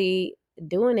necessarily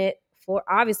doing it for,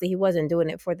 obviously he wasn't doing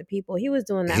it for the people. He was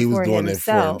doing that for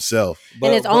himself.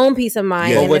 And his own peace of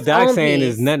mind. But what Doc's saying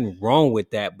is nothing wrong with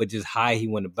that, but just how he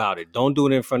went about it. Don't do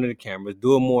it in front of the cameras.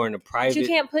 Do it more in the private. But you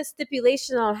can't put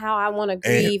stipulation on how I want to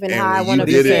grieve and how I want to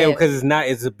be it. Because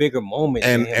it's a bigger moment.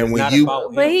 And when you,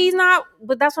 but he's not.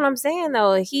 But that's what I'm saying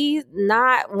though. He's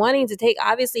not wanting to take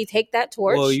that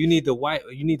torch. Well, you need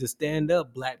to stand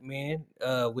up, black man,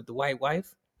 with the white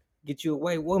wife. Get you a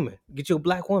white woman. Get you a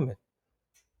black woman.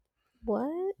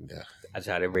 What? Yeah. I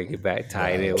tried to bring it back,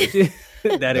 tie it in with you.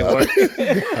 That didn't work.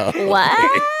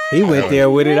 What? He went there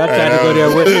with it. I tried to go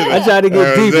there with it. I tried to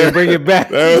go deep and bring it back.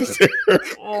 That was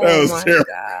terrible. That was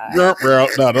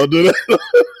terrible. No, don't do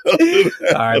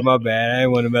that. All right, my bad. I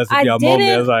didn't want to mess with y'all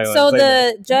moment. So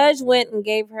the judge went and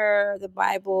gave her the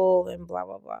Bible and blah,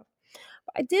 blah, blah.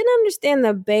 I didn't understand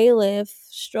the bailiff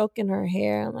stroking her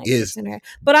hair and kissing her.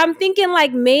 But I'm thinking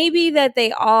maybe that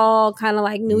they all kind of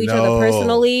knew each other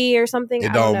personally or something.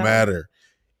 It don't matter.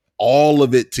 All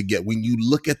of it together. When you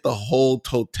look at the whole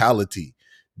totality,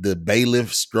 the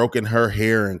bailiff stroking her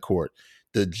hair in court,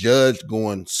 the judge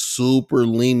going super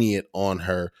lenient on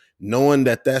her, knowing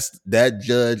that that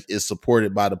judge is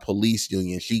supported by the police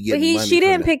union. She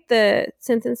didn't pick the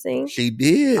sentencing. She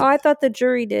did. Oh, I thought the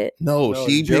jury did. No,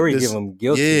 she jury give him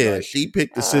guilty. Yeah, she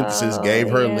picked the sentences,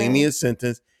 gave her a lenient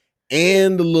sentence,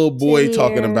 and the little boy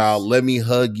talking about let me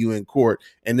hug you in court,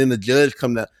 and then the judge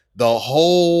come down. The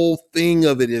whole thing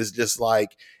of it is just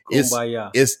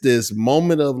it's this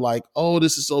moment of oh,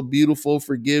 this is so beautiful,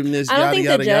 forgiveness. I don't think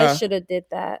the judge should have did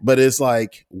that. But it's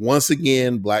once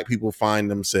again, black people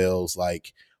find themselves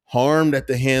harmed at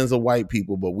the hands of white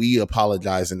people, but we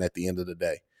apologizing at the end of the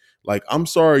day. I'm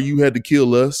sorry you had to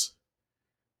kill us,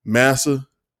 massa.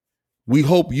 We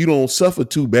hope you don't suffer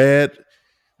too bad.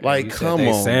 Come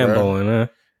on, Samboing, huh?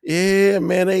 Yeah,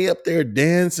 man, they up there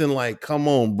dancing. Come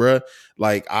on, bruh.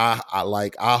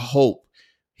 I hope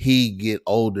he get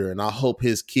older, and I hope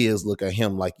his kids look at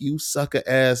him you sucker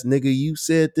ass nigga. You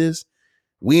said this.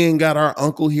 We ain't got our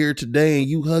uncle here today, and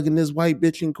you hugging this white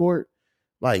bitch in court.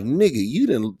 Nigga, you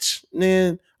didn't.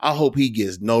 Man, I hope he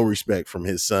gets no respect from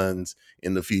his sons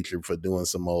in the future for doing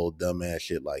some old dumbass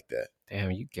shit like that.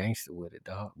 Damn, you gangster with it,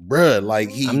 dog. Bruh, like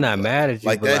I'm not mad at you,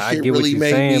 like but that I shit get really what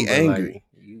made saying, me angry.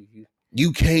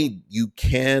 Like, you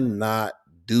cannot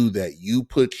do that. You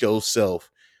put yourself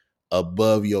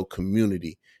above your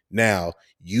community. Now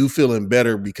you feeling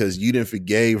better because you didn't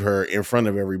forgave her in front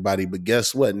of everybody, but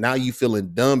guess what? Now you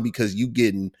feeling dumb because you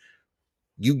getting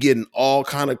all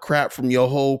kind of crap from your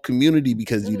whole community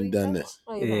because you done this.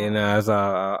 Yeah, I was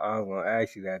gonna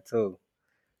ask you that too.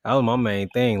 That was my main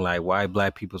thing, like why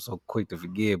black people so quick to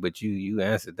forgive, but you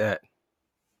answered that.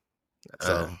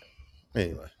 So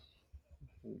anyway,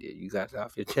 yeah, you got it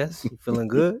off your chest. You feeling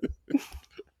good?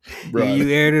 Bro, you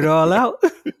aired it all out.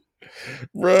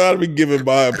 Bro, I've been giving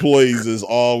my employees this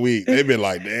all week. They've been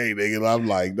like, dang, nigga. I'm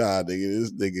like, nah, nigga,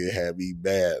 this nigga had me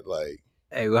bad. Like,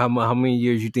 hey, well, how many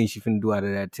years you think she finna do out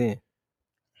of that 10?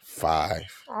 5.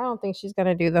 I don't think she's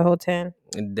gonna do the whole 10.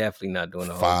 And definitely not doing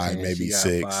the whole 5, 10. maybe she got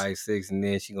 6. 5, 6, and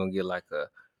then she gonna get like a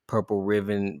purple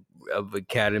ribbon of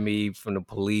academy from the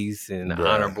police and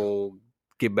honorable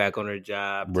get back on her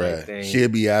job type thing. She'll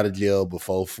be out of jail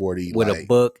before 40 with like, a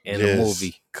book and a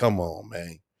movie. Come on,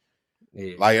 man.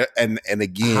 Yeah. Like and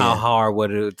again, how hard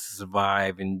was it to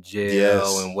survive in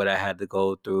jail and what I had to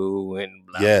go through and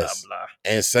blah blah blah.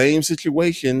 And same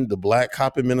situation, the black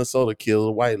cop in Minnesota killed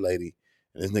a white lady,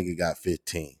 and this nigga got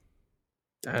 15.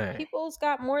 Dang. People's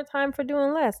got more time for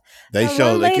doing less. They that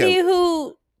showed one lady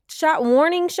who shot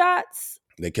warning shots.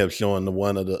 They kept showing the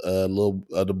one of the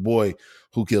the boy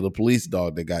who killed a police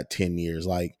dog that got 10 years.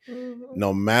 Like,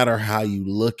 no matter how you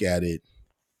look at it,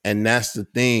 and that's the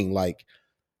thing, like,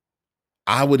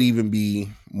 I would even be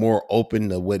more open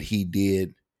to what he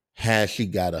did had she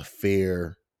got a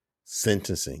fair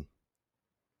sentencing.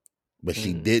 But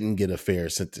she didn't get a fair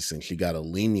sentencing. She got a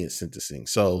lenient sentencing.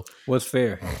 So what's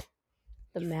fair?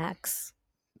 The max.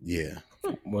 Yeah.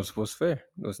 What's fair?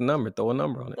 What's the number? Throw a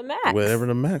number on it. The max. Whatever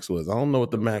the max was. I don't know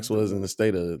what the max was in the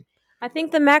state of. I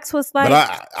think the max was like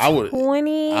but I would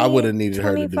 20. I would have needed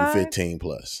 25? her to do 15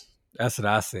 plus. That's what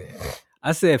I said.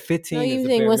 I said 15. No, you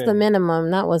think what's the minimum,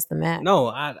 not what's the max. No,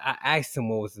 I asked him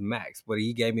what was the max, but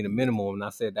he gave me the minimum, and I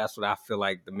said that's what I feel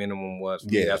like the minimum was.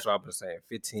 Yeah, that's what I've been saying.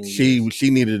 15 years. She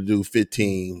needed to do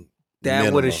 15.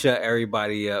 That would have shut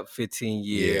everybody up. 15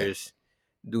 years,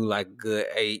 do like good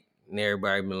 8, and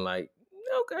everybody been like,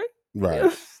 okay,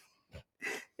 right.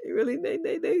 They really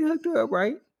they hooked her up,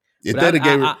 right? If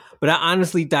but I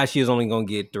honestly thought she was only gonna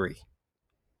get 3.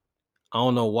 I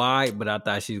don't know why, but I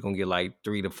thought she was gonna get like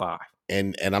 3 to 5.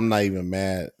 And I'm not even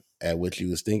mad at what you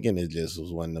was thinking. It just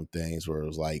was one of them things where it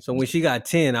was like. So when she got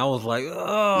 10, I was like,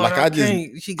 oh, like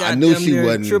she got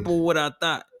triple what I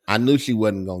thought. I knew she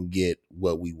wasn't gonna get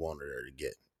what we wanted her to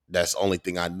get. That's the only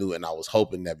thing I knew, and I was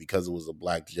hoping that because it was a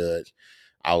black judge,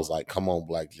 I was like, "Come on,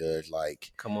 black judge,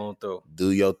 like, come on through,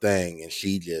 do your thing." And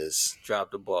she just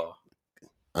dropped the ball.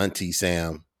 Auntie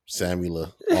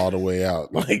Samula, all the way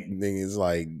out. Like, niggas,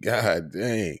 like, God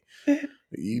dang.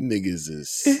 You niggas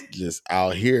is just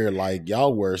out here like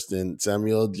y'all worse than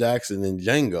Samuel Jackson and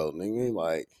Django, nigga.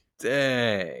 Like,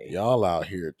 dang, y'all out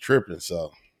here tripping.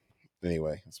 So,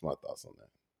 anyway, that's my thoughts on that.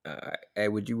 All right. Hey,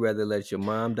 would you rather let your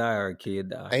mom die or a kid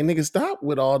die? Hey, nigga, stop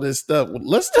with all this stuff.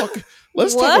 Let's talk.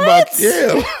 Let's talk about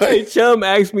Hey, Chum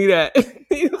asked me that.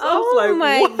 I was like,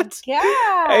 my what?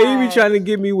 God. Hey, he be trying to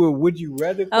get me with would you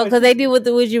rather? Oh, because they do with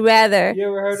the would you rather. You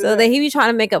ever heard so of that? He be trying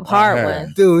to make up hard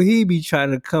ones. Dude, he be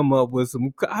trying to come up with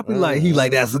some. I be like, he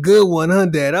like, that's a good one, huh,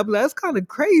 Dad? I be like, that's kind of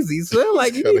crazy. So I'm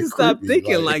like, you need to stop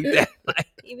thinking like that. Like,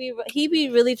 he be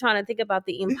really trying to think about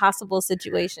the impossible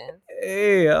situation.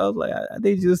 Hey, I was like, I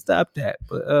need you to stop that.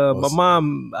 But my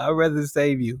mom, I'd rather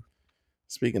save you.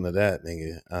 Speaking of that,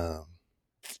 nigga,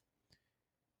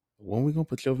 when we gonna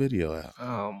put your video out?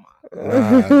 Oh my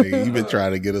nigga, you been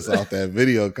trying to get us off that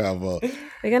video combo.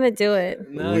 We're gonna do it.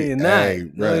 No, you're not. Hey,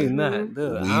 no, you're not.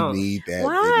 Dude, we need that.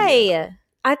 Why? Video.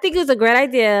 I think it was a great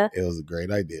idea. It was a great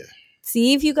idea.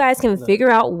 See if you guys can figure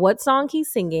out what song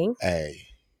he's singing. Hey.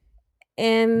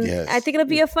 And I think it'll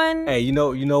be a fun. Hey, you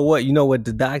know what? You know what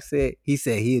the doc said? He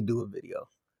said he'd do a video.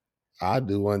 I'll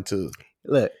do one too.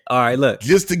 Look, all right, look.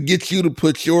 Just to get you to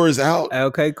put yours out.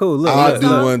 Okay, cool. Look, I'll do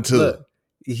one too. Look.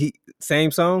 Same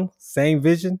song, same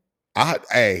vision. Yeah.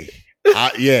 Hey,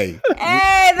 that'll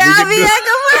be a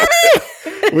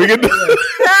good one. We can do.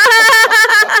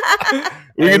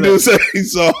 We can do same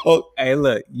song. Hey,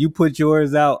 look, you put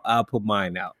yours out, I'll put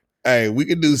mine out. Hey, we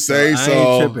can do same song. I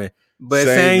ain't tripping. But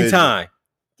same time.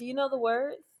 Do you know the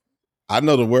words? I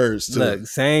know the words too. Look,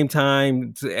 same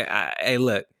time. Hey,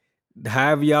 look.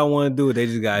 However y'all want to do it, they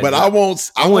just got. But drop.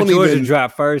 I want yours to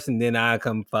drop first, and then I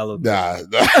come follow. Nah.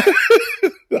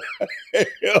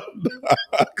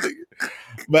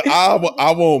 But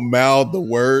I won't mouth the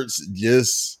words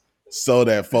just so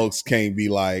that folks can't be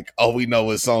like, oh, we know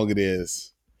what song it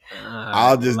is.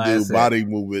 I'll just do body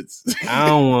movements. I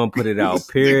don't want to put it out,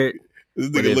 period. This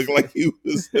nigga look like he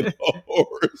was in a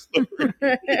horror story.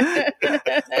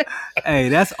 Hey,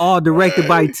 that's all directed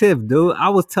by Tiff, dude. I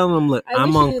was telling them, look,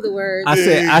 I'm on. The words.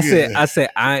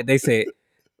 They said,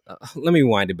 let me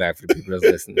wind it back for the people that's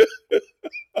listening.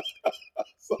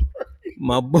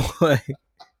 My boy,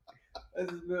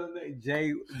 what's his real name?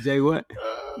 Jay what?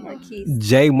 Marquise.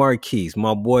 Jay Marquise.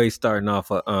 My boy starting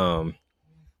off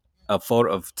a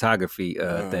photography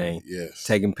thing, yes,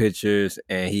 taking pictures,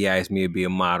 and he asked me to be a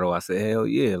model. I said, hell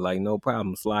yeah, like no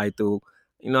problem, slide through.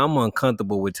 You know, I'm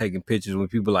uncomfortable with taking pictures when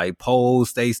people like pose,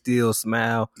 stay still,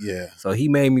 smile. Yeah. So he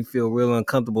made me feel real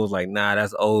uncomfortable. It's like, nah,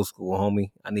 that's old school,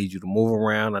 homie. I need you to move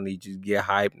around. I need you to get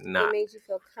hyped. Nah. It made you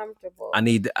feel comfortable.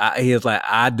 He was like,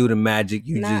 I do the magic,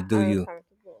 you just do you.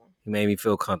 He made me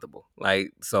feel comfortable.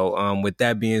 Like, so with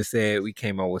that being said, we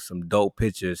came out with some dope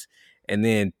pictures. And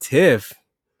then Tiff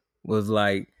was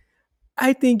like,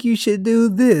 I think you should do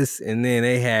this. And then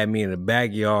they had me in the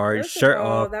backyard, shirt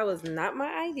off. That was not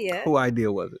my idea. Who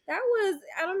idea was it? That was,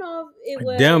 I don't know if it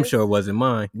was. Damn sure it wasn't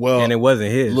mine. Well, and it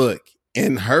wasn't his. Look,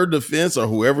 in her defense or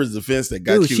whoever's defense that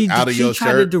got you out of your shirt. She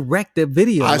tried to direct the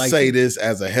video. I say this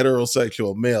as a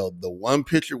heterosexual male. The one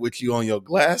picture with you on your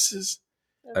glasses,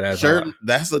 shirt,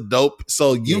 that's a dope.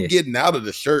 So you getting out of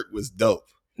the shirt was dope.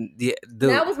 Yeah,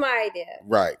 dude. That was my idea,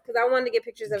 right? Because I wanted to get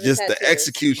pictures of just the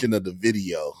execution of the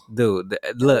video, dude.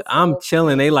 Look, I'm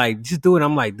chilling. They like, just do it.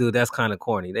 I'm like, dude, that's kind of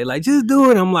corny. They like, just do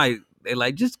it. I'm like, they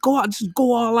like, just go out, just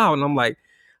go all out. And I'm like,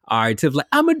 all right, Tiff, like,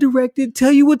 I'm a director,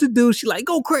 tell you what to do. She like,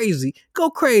 go crazy,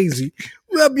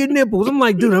 rub your nipples. I'm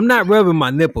like, dude, I'm not rubbing my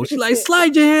nipples. She like,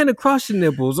 slide your hand across your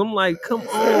nipples. I'm like, come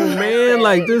on, man,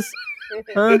 like this.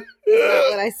 Huh? That's not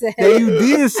what I said. Yeah, you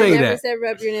did say I never that. said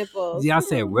rub your nipples. Yeah, I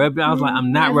said rub. I was like,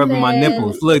 I'm not rubbing my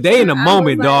nipples. Look, they in a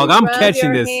moment, like, dog. I'm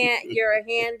catching this. Your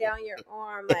hand down your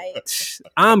arm, like.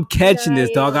 I'm catching this,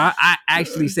 dog. I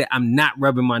actually said I'm not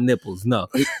rubbing my nipples. No,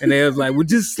 and they was like, well,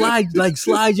 just slide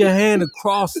your hand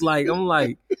across. Like, I'm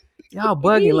like, y'all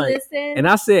bugging, like. Listen? And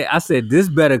I said this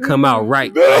better come out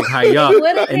right, like how y'all.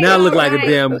 And now I look like a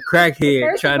damn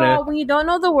crackhead trying to. When you don't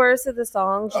know the words of the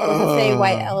song, you're supposed to say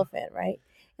white elephant, right?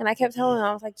 And I kept telling him,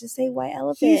 I was like, just say white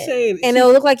elephant. And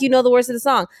it'll look like you know the words of the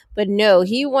song. But no,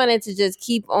 he wanted to just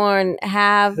keep on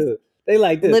they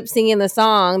like this. Lip singing the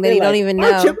song that he don't even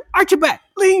know. Arch your back,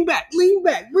 lean back, bring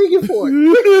it forward.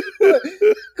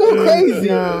 Go crazy.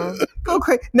 No. Go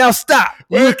crazy. Now stop.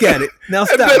 Look at it. Now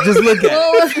stop. Just look at it.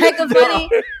 Well, it was like a funny.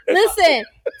 Listen.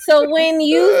 So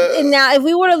if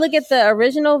we were to look at the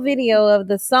original video of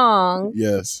the song,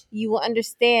 yes, you will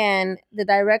understand the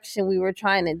direction we were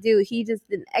trying to do. He just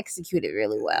didn't execute it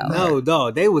really well. No,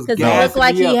 dog. They was because it looked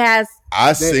like he has.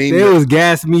 They was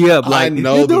gassed me up. Like, I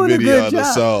know the video of the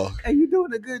song. Hey, you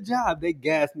doing a good job. They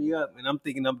gassed me up, and I'm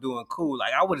thinking I'm doing cool.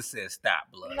 Like, I would have said,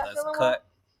 "Stop, blood. Let's cut."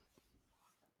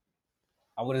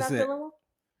 I would have said.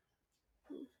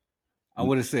 I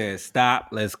would have said, "Stop,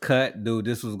 let's cut, dude.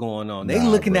 This was going on." They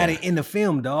looking at it in the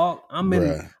film, dog. I'm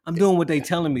doing what they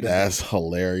telling me to do. That's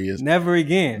hilarious. Never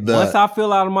again. Once I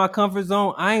feel out of my comfort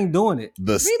zone, I ain't doing it.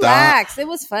 Relax. It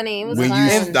was funny. It was when fun.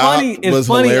 It's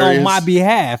funny hilarious. On my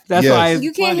behalf. That's why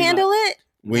you can't handle it.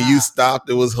 When you stopped,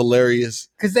 it was hilarious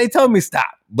because they told me stop.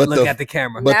 But look at the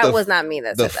camera. But that was not me.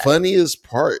 That the funniest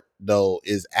part though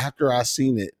is after I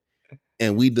seen it,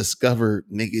 and we discovered,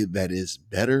 nigga, that is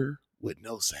better with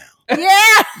no sound. Yeah.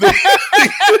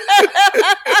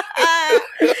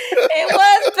 It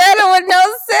was better with no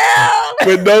sound.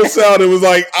 With no sound, it was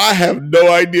like, I have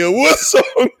no idea what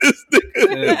song this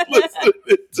nigga is listening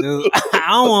to. Dude, I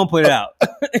don't want to put it out.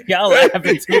 Y'all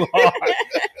laughing too hard.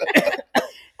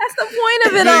 That's the point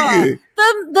of it all.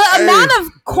 The amount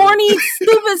of corny,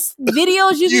 stupid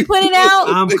videos you be putting out.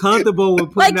 I'm comfortable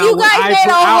with putting out. Like, you guys made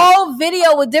a whole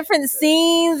video with different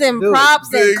scenes and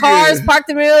props and cars parked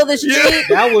in the middle of the street. Yeah.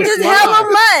 That was just hella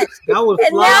much. That was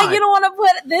and now you don't want to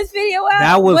put this video out?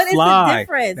 That was what fly. Is the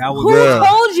difference? Who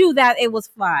told you that it was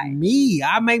fly? Me.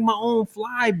 I make my own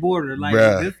fly border. Like,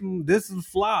 this is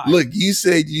fly. Look, you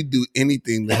said you do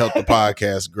anything to help the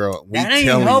podcast grow. That ain't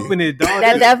helping it, dog.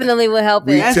 That definitely will help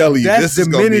it. We tell you, this is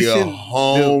going to be a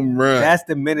home run. That's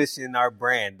diminishing our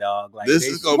brand, dog. Like, this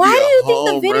is going to be why do you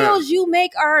think the run. videos you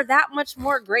make are that much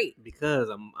more great? Because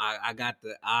I got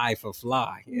the eye for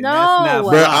fly. No,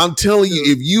 bro, I'm telling you,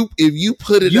 if you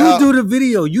put it out, you do the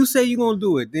video. You say you're gonna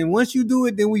do it. Then once you do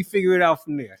it, then we figure it out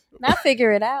from there. Not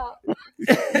figure it out.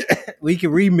 We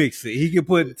can remix it. He can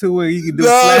put two in. He can do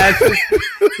flashes.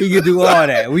 He can do all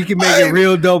that. We can make it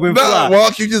real dope and fly. Why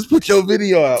don't you just put your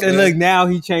video out? And look, now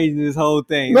he changing his whole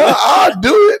thing. No, I'll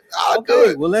do it. I'll do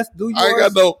it. Well, let's do yours. I ain't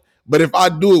got no. But if I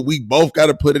do it, we both got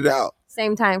to put it out.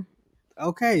 Same time.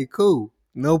 Okay, cool.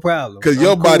 No problem. Because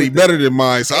your body better than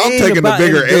mine, so I'm taking the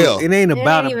bigger L. It ain't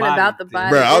about even about the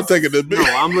body. Bro, I'm taking the bigger.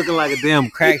 No, I'm looking like a damn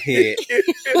crackhead.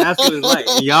 That's what it's like.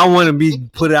 Y'all want to be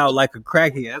put out like a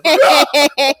crackhead.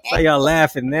 That's why y'all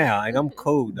laughing now. Like, I'm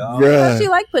cool, dog. I actually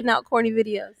like putting out corny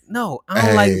videos. No, I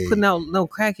don't like putting out no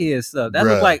crackhead stuff. That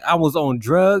looked like I was on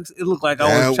drugs. It looked like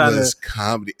I was trying to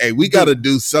comedy. Hey, we got to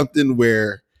do something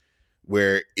where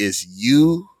it's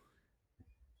you,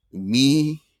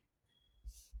 me,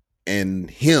 and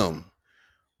him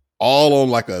all on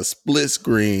like a split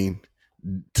screen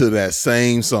to that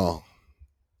same song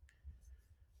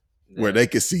where they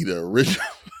can see the original.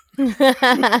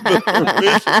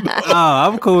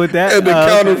 I'm cool with that. And the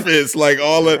counterfeits, like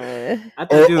all that. I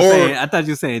thought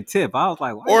you were saying tip. I was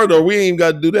like, what? Or no, we ain't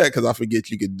got to do that because I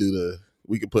forget you could do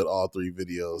we could put all three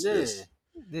videos.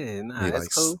 That's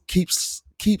cool.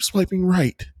 Keep swiping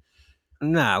right.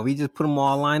 Nah, we just put them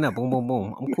all lined up. Boom, boom,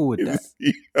 boom. I'm cool with that.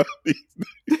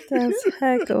 That's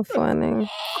hecka funny.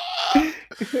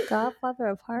 Godfather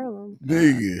of Harlem.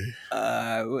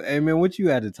 Nigga. Hey, man, what you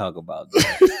had to talk about?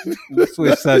 Let's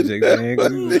switch subjects,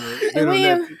 man.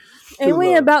 Ain't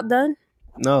we about done?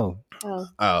 No.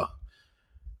 Oh.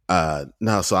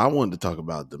 No, so I wanted to talk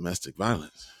about domestic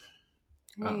violence.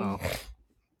 Uh-oh.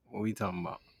 What we talking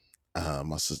about?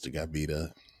 My sister got beat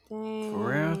up. Dang. For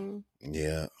real?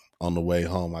 Yeah. On the way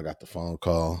home, I got the phone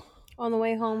call. On the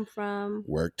way home from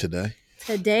work today.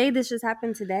 Today? This just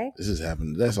happened today? This just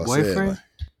happened. That's what boyfriend? I said.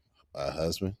 A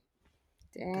husband.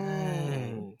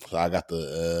 Dang. So I got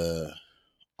the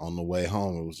on the way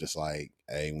home. It was just like,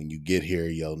 hey, when you get here,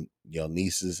 your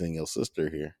nieces and your sister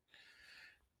here.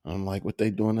 I'm like, what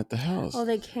they doing at the house? Oh,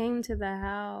 they came to the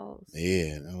house.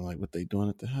 Yeah, and I'm like, what they doing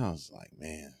at the house? Like,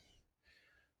 man,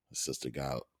 the sister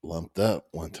got lumped up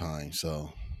one time,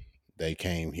 so they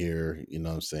came here, you know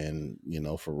what I'm saying,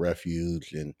 for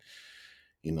refuge, and,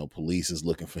 police is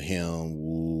looking for him,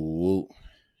 woo,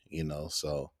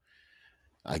 so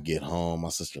I get home, my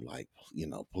sister like,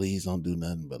 please don't do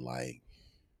nothing, but like,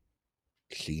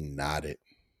 she nodded.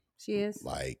 She is?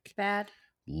 Like, bad?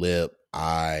 Lip,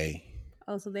 eye.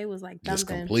 Oh, so they was like thumping. Just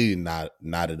completely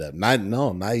knotted up. Not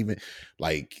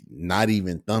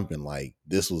even thumping. Like,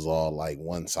 this was all like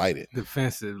one-sided.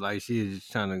 Defensive, like she is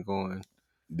just trying to go in.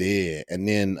 Yeah, and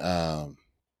then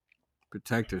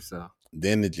protect herself.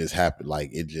 Then it just happened.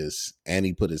 Like,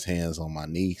 Annie put his hands on my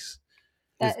niece.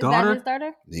 His daughter? Is that his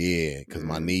daughter? Yeah, because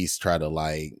my niece tried to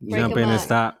like jump in and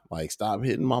stop. Like, stop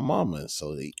hitting my mama.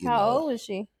 So how old was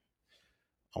she?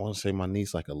 I want to say my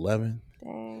niece like 11.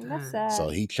 Dang, that's sad. So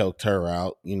he choked her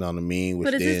out. You know what I mean?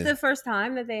 But is this the first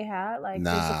time that they had like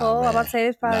physical? Man, I'm about to say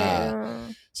it's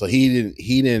probably. So he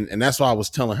didn't, and that's why I was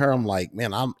telling her, I'm like,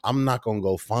 man, I'm not gonna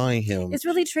go find him. It's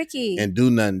really tricky and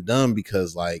do nothing dumb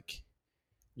because like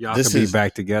y'all could be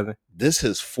back together. This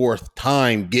is fourth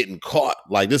time getting caught.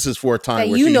 Like, this is fourth time that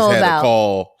where she's had to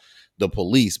call the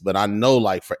police. But I know,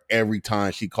 like, for every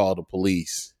time she called the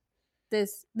police,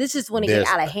 this is when it gets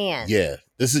out of hand. Yeah,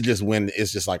 this is just when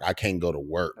it's just like I can't go to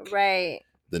work right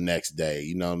the next day.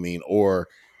 You know what I mean? Or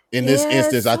in this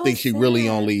instance, I think she really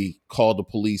only called the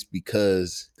police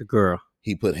because the girl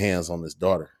he put hands on his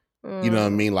daughter. You know what I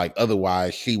mean? Like,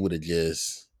 otherwise she would have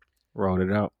just rolled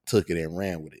it out, took it and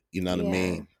ran with it. You know what I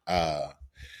mean?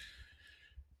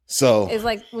 So it's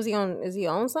like, is he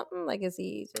on something? Like, is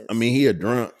he just... I mean, he a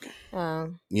drunk.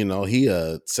 He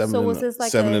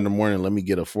seven in the morning. Let me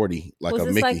get a 40, like a Mickey.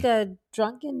 Was this like a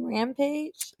drunken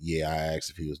rampage? Yeah, I asked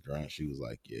if he was drunk. She was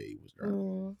like, yeah, he was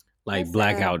drunk. Like, that's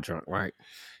blackout drunk, right?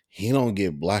 He don't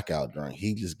get blackout drunk.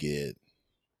 He just get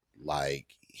like,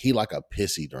 he like a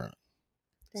pissy drunk.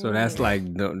 So that's like,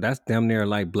 that's damn near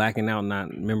like blacking out,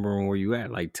 not remembering where you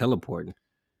at, like teleporting.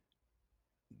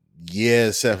 Yeah,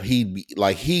 except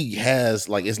he has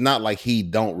like, it's not like he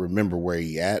don't remember where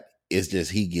he at. It's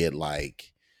just he get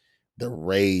like the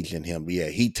rage in him. Yeah,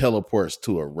 he teleports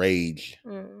to a rage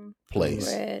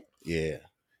place. Red. Yeah,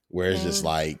 where it's just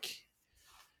like,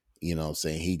 you know what I'm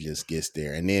saying, he just gets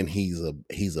there, and then he's a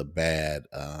bad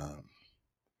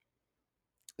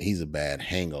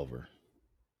hangover.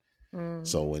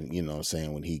 So when, you know what I'm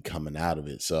saying, when he coming out of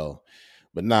it. So,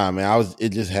 but nah, man, it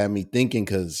just had me thinking,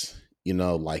 because, you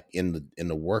know, like in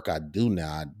the work I do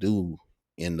now, I do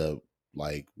end up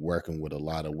like working with a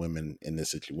lot of women in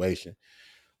this situation.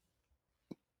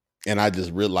 And I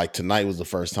just really like tonight was the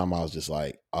first time I was just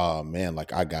like, oh man,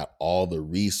 like I got all the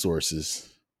resources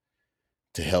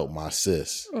to help my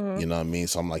sis. You know what I mean?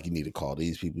 So I'm like, you need to call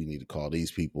these people. You need to call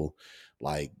these people.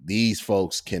 Like these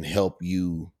folks can help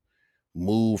you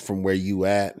move from where you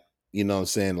at. You know what I'm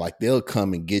saying? Like they'll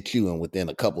come and get you, and within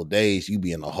a couple of days, you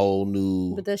be in a whole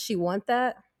new. But does she want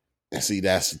that? And see,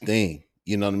 that's the thing.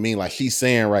 You know what I mean? Like she's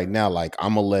saying right now, like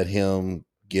I'm gonna let him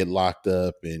get locked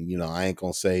up, and you know I ain't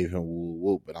gonna save him. Woo,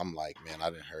 woo. But I'm like, man, I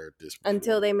didn't heard this before.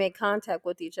 Until they make contact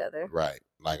with each other, right?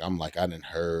 Like I'm like, I didn't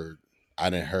heard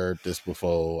this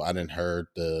before. I didn't heard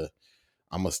I'm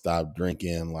gonna stop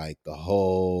drinking, like the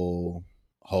whole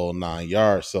 9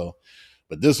 yards. So,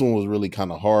 but this one was really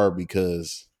kind of hard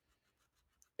because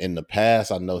in the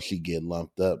past I know she get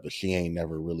lumped up, but she ain't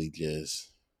never really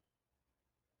just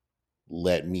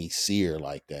let me see her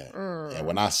like that. And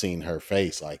when I seen her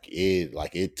face, like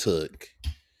it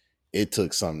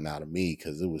took something out of me,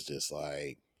 because it was just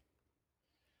like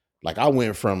I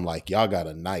went from like, y'all got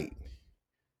a night,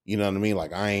 you know what I mean?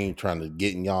 Like I ain't trying to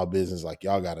get in y'all business, like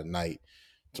y'all got a night,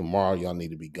 tomorrow y'all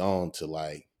need to be gone, to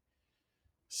like,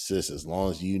 sis, as long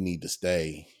as you need to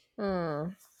stay,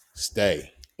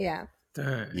 stay. Yeah.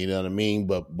 You know what I mean?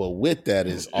 But with that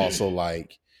is also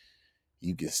like,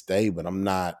 you can stay, but I'm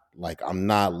not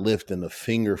lifting a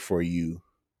finger for you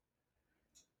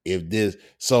if this.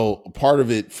 So part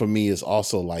of it for me is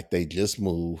also like, they just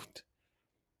moved.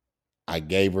 I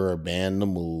gave her a band to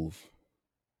move.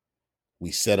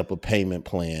 We set up a payment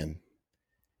plan,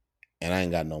 and I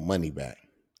ain't got no money back.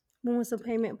 When was the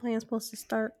payment plan supposed to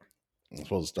start? It's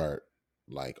supposed to start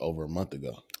like over a month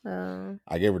ago.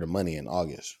 I gave her the money in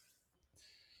August.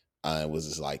 It was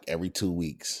just like every 2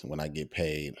 weeks when I get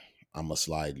paid, I'm gonna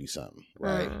slide you something,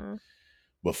 right?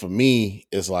 But for me,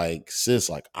 it's like, sis,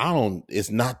 like it's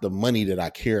not the money that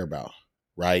I care about,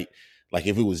 right? Like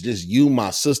if it was just you, my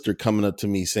sister, coming up to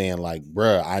me saying like,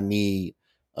 bruh, I need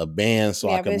a band so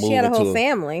I can move. She had a whole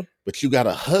family. But you got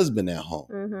a husband at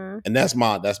home. And that's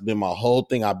been my whole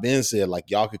thing. I've been said, like,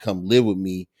 y'all could come live with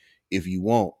me if you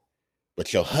want,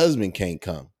 but your husband can't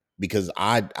come, because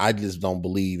I just don't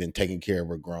believe in taking care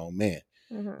of a grown man.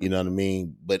 You know what I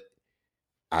mean? But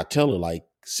I tell her, like,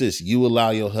 sis, you allow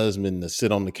your husband to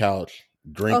sit on the couch,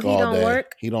 drink all day.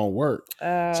 Work? He don't work. So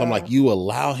I'm like, you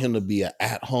allow him to be an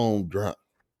at-home drunk.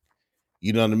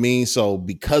 You know what I mean? So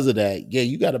because of that, yeah,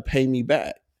 you got to pay me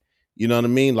back. You know what I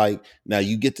mean? Like, now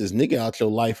you get this nigga out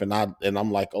your life, and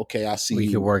I'm like, okay, I see. We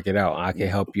can work it out. I can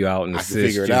help you out and assist you. I can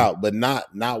figure it out, but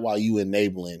not while you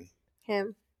enabling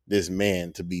him, this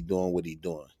man, to be doing what he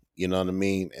doing. You know what I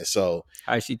mean? And so,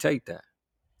 how does she take that?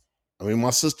 I mean,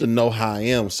 my sister know how I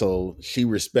am, so she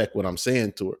respect what I'm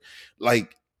saying to her.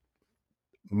 Like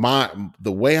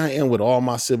the way I am with all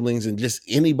my siblings and just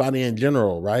anybody in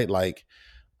general, right? Like,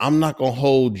 I'm not going to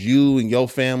hold you and your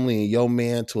family and your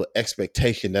man to an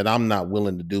expectation that I'm not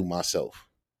willing to do myself.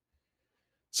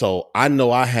 So I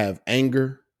know I have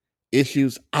anger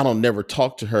issues. I don't never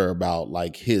talk to her about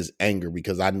like his anger,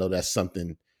 because I know that's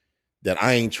something that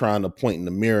I ain't trying to point in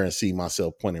the mirror and see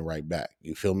myself pointing right back.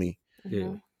 You feel me?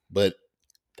 Yeah. But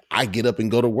I get up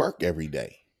and go to work every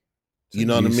day. You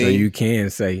know what I mean? So you can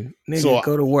say, nigga,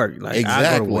 go to work. Like, exactly.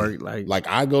 I go to work. Like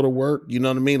I go to work, you know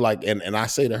what I mean? Like, and I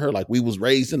say to her, like, we was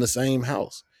raised in the same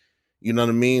house. You know what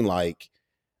I mean? Like,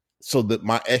 so that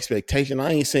my expectation,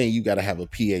 I ain't saying you got to have a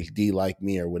PhD like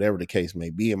me or whatever the case may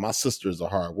be. And my sister is a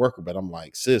hard worker, but I'm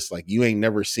like, sis, like, you ain't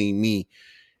never seen me,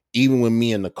 even when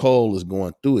me and Nicole is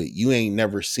going through it, you ain't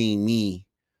never seen me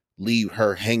leave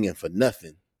her hanging for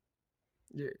nothing.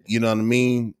 Yeah. You know what I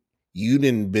mean? You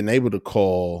didn't been able to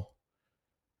call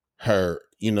her,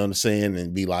 you know what I'm saying,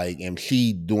 and be like, and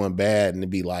she doing bad, and to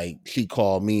be like, she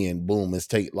called me and boom, it's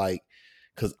take, like,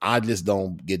 because I just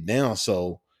don't get down.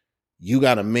 So you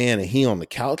got a man and he on the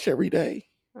couch every day,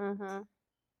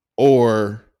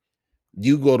 or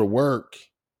you go to work,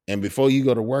 and before you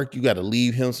go to work, you got to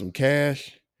leave him some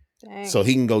cash. Dang. So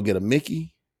he can go get a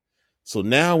Mickey. So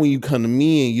now when you come to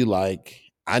me and you like,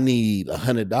 I need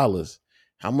 $100,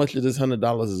 how much of this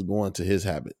 $100 is going to his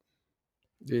habit?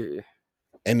 Yeah.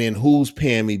 And then who's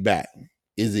paying me back?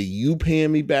 Is it you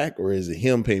paying me back, or is it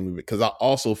him paying me back? Because I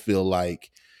also feel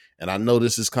like, and I know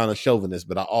this is kind of chauvinist,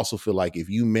 but I also feel like if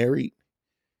you married,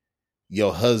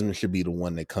 your husband should be the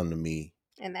one that come to me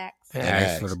and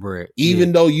ask for the bread.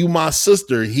 Even though you my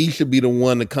sister, he should be the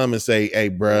one to come and say,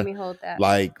 hey, bruh, let me hold that.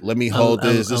 Like, let me hold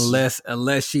this.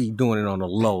 Unless she doing it on the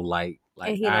low, like I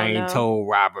ain't told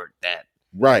Robert that.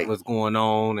 Right. What's going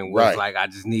on, and was like, I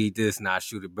just need this and I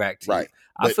shoot it back to you.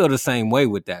 I feel the same way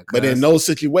with that. But in those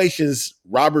situations,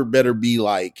 Robert better be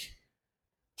like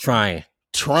trying.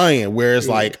 trying, where it's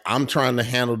like, I'm trying to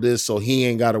handle this so he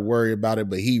ain't got to worry about it,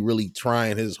 but he really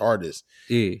trying his hardest.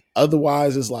 Yeah.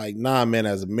 Otherwise, it's like, nah, man,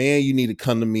 as a man, you need to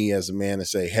come to me as a man and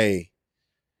say, hey,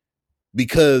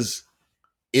 because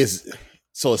it's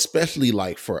so, especially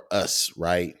like for us,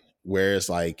 right? Where it's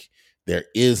like, there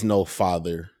is no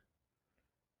father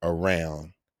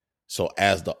around. So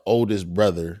as the oldest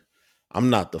brother, I'm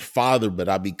not the father, but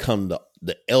I become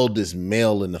the eldest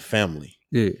male in the family.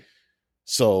 Yeah.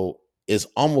 So it's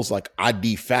almost like I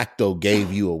de facto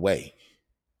gave you away.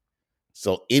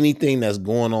 So anything that's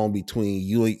going on between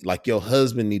you, like your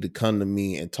husband need to come to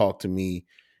me and talk to me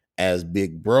as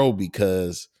big bro,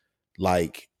 because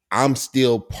like I'm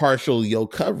still partial your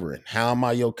covering. How am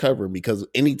I your covering? Because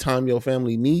anytime your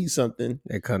family needs something,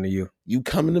 they come to you. You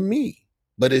coming to me.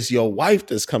 But it's your wife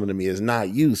that's coming to me. It's not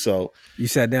you. So you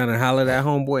sat down and hollered at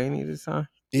homeboy any of this time?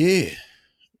 Yeah.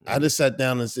 I just sat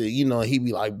down and said, he'd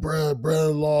be like,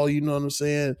 brother-in-law, you know what I'm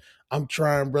saying? I'm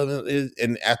trying, brother.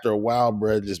 And after a while,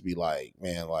 bruh, just be like,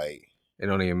 man, like. It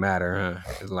don't even matter,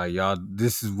 huh? It's like, y'all,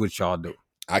 this is what y'all do.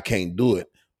 I can't do it.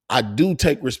 I do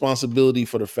take responsibility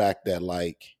for the fact that,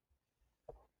 like,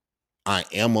 I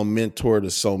am a mentor to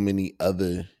so many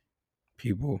other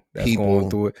people that's going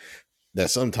through it. That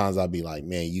sometimes I'll be like,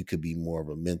 man, you could be more of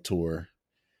a mentor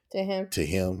to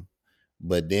him.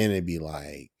 But then it'd be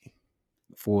like,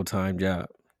 full-time job.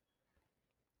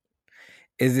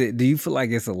 Do you feel like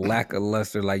it's a lack of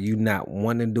luster, like you not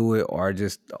wanting to do it, or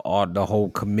just all the whole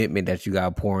commitment that you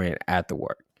got to pour in after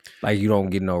work? Like you don't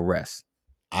get no rest?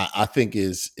 I think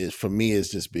is for me, it's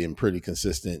just being pretty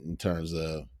consistent in terms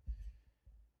of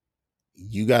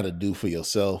you got to do for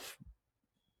yourself.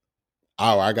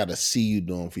 I got to see you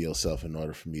doing for yourself in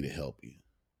order for me to help you.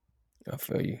 I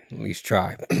feel you. At least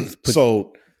try.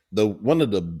 So one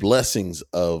of the blessings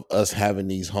of us having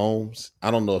these homes, I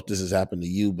don't know if this has happened to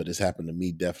you, but it's happened to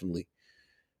me definitely.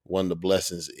 One of the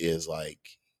blessings is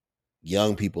like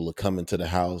young people are coming to the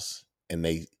house and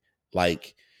they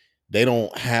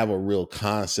don't have a real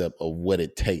concept of what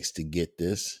it takes to get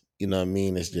this. You know what I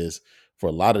mean? It's just for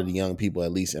a lot of the young people,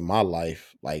 at least in my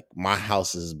life, like my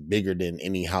house is bigger than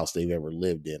any house they've ever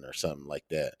lived in or something like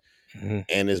that. Mm-hmm.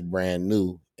 And it's brand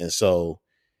new. And so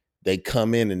they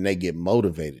come in and they get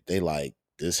motivated. They like,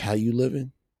 this how you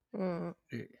living?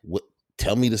 What?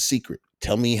 Tell me the secret.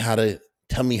 Tell me how to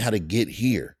get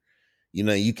here.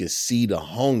 You can see the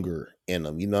hunger in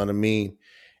them. You know what I mean?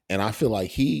 And I feel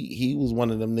like he was one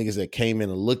of them niggas that came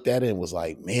in and looked at it and was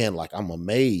like, man, like I'm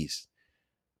amazed,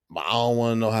 but I don't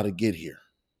want to know how to get here.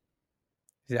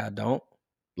 Yeah, I don't.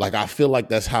 Like I feel like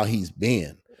that's how he's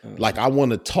been. Like I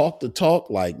want to talk the talk,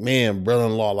 like, man,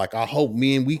 brother-in-law, like I hope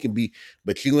me and we can be,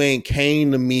 but you ain't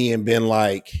came to me and been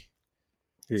like,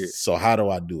 so how do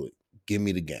I do it? Give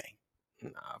me the game.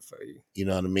 Nah, for you. You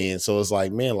know what I mean? So it's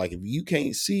like, man, like if you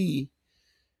can't see,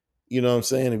 you know what I'm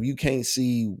saying? If you can't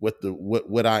see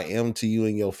what I am to you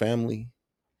and your family,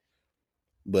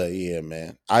 but yeah,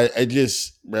 man, it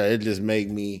just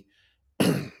made me.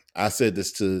 I said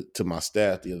this to my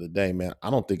staff the other day, man. I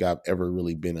don't think I've ever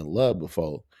really been in love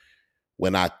before.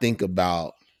 When I think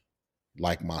about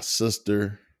like my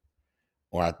sister,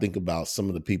 or I think about some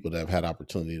of the people that I've had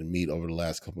opportunity to meet over the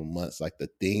last couple of months, like the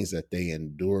things that they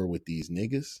endure with these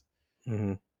niggas,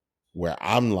 mm-hmm. where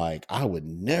I'm like, I would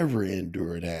never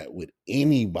endure that with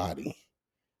anybody.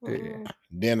 Yeah.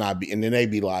 Then they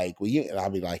be like, well, and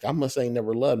I'll be like, I must ain't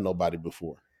never loved nobody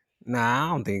before. Nah, I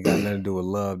don't think it got nothing to do with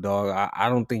love, dog. I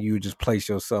don't think you would just place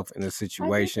yourself in a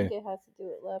situation. I think it has to do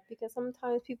with love, because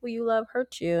sometimes people you love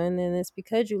hurt you, and then it's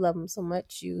because you love them so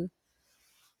much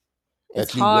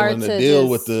it's hard to deal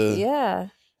with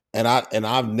the And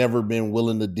I've never been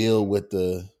willing to deal with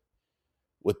the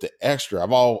extra.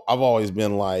 I've always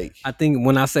been like, I think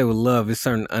when I say with love, it's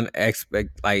certain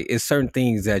it's certain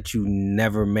things that you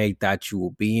never made that you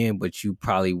will be in, but you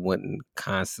probably wouldn't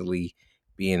constantly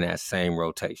be in that same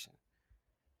rotation.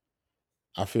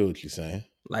 I feel what you're saying.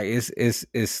 Like it's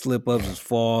slip ups, it's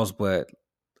falls, but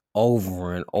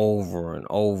over and over and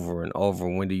over and over.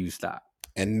 When do you stop?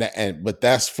 But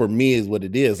that's for me is what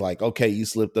it is. Like, okay, you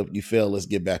slipped up, you fell, let's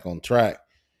get back on track.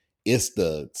 It's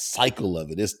the cycle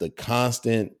of it. It's the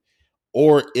constant,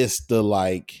 or it's the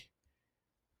like,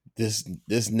 this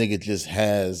nigga just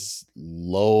has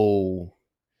low,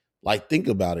 like, think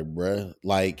about it, bruh.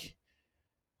 Like,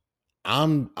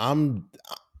 I'm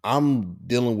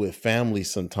dealing with family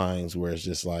sometimes where it's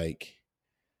just like,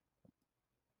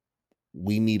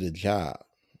 we need a job.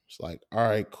 It's like, all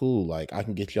right, cool. Like, I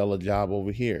can get y'all a job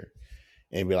over here.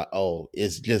 And be like, oh,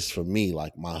 it's just for me.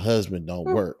 Like, my husband don't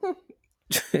work.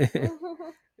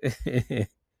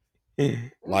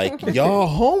 Like, y'all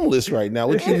homeless right now.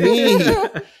 What you mean?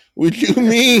 What you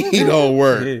mean he don't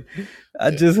work?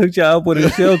 I just hooked y'all up with a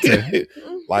shelter.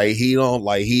 he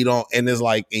don't, and it's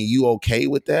like, and you okay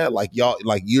with that? Like, y'all,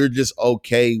 like, you're just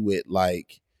okay with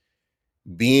like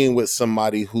being with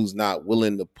somebody who's not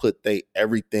willing to put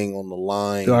everything on the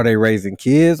line. So are they raising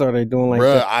kids? Are they doing like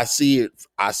that? I see it.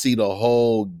 I see the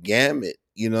whole gamut.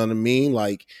 You know what I mean?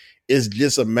 Like, it's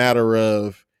just a matter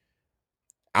of,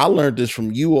 I learned this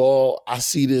from you all. I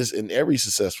see this in every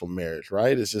successful marriage,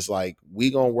 right? It's just like, we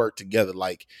gonna work together.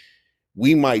 Like,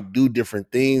 we might do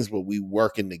different things, but we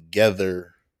working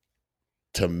together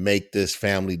to make this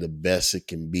family the best it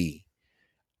can be.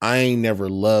 I ain't never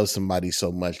loved somebody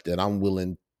so much that I'm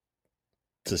willing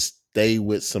to stay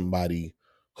with somebody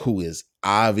who is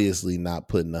obviously not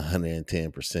putting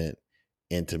 110%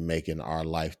 into making our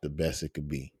life the best it could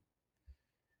be.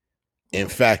 In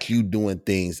fact, you doing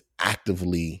things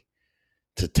actively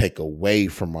to take away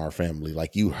from our family.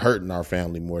 Like, you hurting our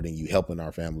family more than you helping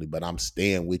our family, but I'm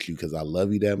staying with you because I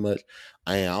love you that much.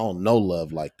 I don't know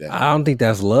love like that. I don't think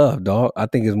that's love, dog. I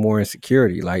think it's more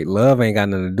insecurity. Like, love ain't got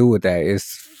nothing to do with that.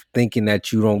 It's thinking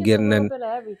that you don't get nothing.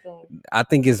 I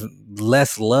think it's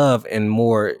less love and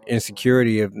more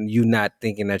insecurity of you not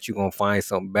thinking that you're gonna find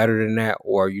something better than that,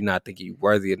 or you not thinking you're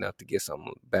worthy enough to get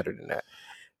something better than that.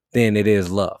 Then it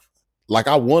is love. Like,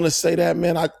 I want to say that,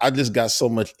 man. I just got so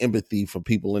much empathy for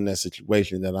people in that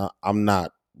situation that I'm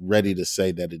not ready to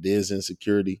say that it is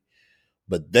insecurity,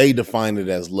 but they define it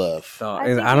as love. So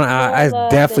it's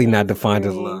definitely not defined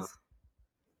as love.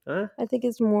 Huh? I think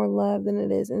it's more love than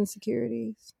it is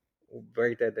insecurities.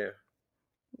 Break that down.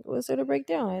 What's there to break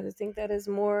down? I just think that is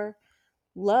more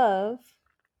love.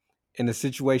 In a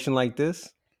situation like this?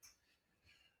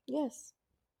 Yes.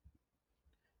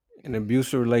 In an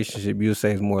abusive relationship, you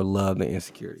say it's more love than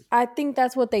insecurity. I think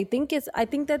that's what they think is. I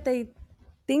think that they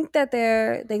think that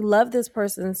they love this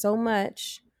person so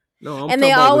much. No, I'm talking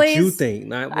about what you think.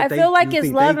 Not what I feel like it's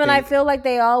love, and I feel like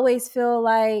they always feel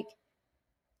like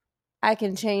I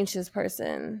can change this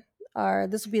person, or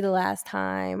this will be the last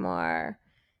time, or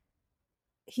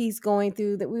he's going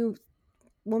through that.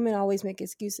 Women always make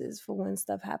excuses for when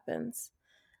stuff happens.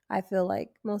 I feel like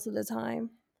most of the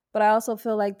time. But I also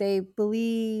feel like they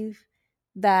believe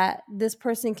that this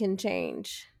person can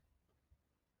change.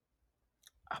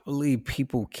 I believe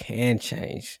people can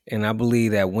change. And I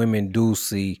believe that women do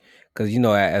see, because,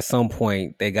 at some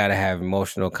point they got to have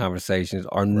emotional conversations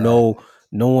or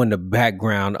knowing the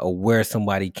background of where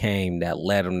somebody came that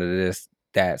led them to this.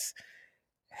 That's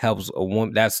helps a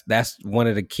woman. That's one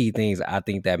of the key things I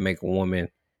think that make a woman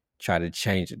try to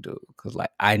change a dude, because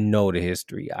like, I know the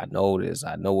history, I know this,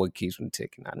 I know what keeps him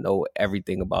ticking, I know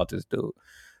everything about this dude,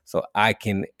 so I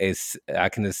can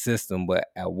assist him. But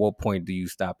at what point do you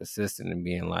stop assisting and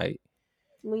being like,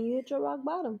 when you hit your rock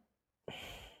bottom?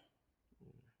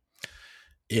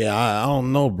 Yeah, I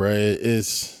don't know, bro.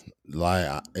 It's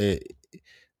like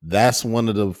that's one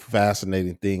of the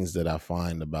fascinating things that I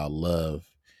find about love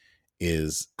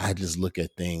is I just look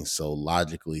at things so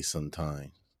logically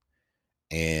sometimes.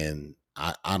 And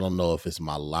I don't know if it's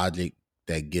my logic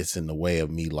that gets in the way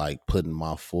of me like putting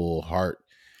my full heart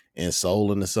and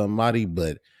soul into somebody,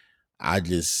 but I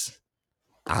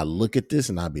look at this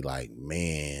and I be like,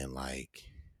 man, like,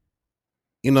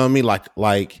 you know what I mean?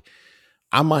 Like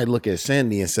I might look at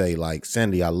Sandy and say, like,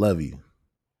 Sandy, I love you.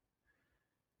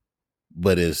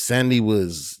 But if Sandy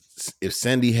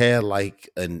had like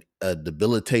a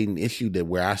debilitating issue that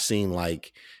where I seen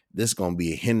like this gonna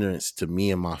be a hindrance to me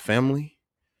and my family,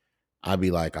 I'd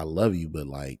be like, I love you, but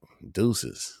like,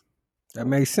 deuces. That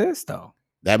makes sense though.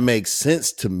 That makes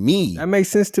sense to me. That makes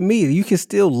sense to me. You can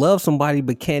still love somebody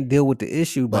but can't deal with the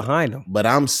issue behind them. But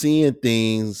I'm seeing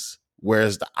things where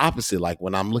it's the opposite. Like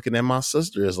when I'm looking at my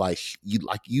sister, it's like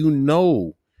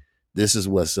this is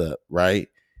what's up, right?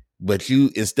 But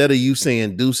instead of you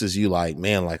saying deuces, you like,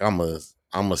 man, like I'm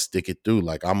a stick it through.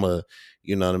 Like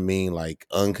you know what I mean? Like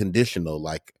unconditional.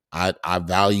 Like I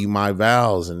value my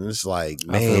vows. And it's like,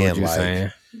 man, I feel what you're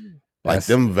saying. Like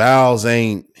them vows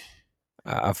ain't.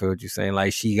 I feel what you're saying.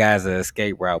 Like she has an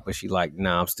escape route, but she like,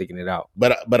 nah, I'm sticking it out.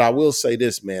 But I will say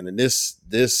this, man, and this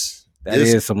is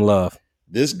some love.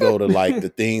 This go to like the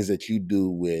things that you do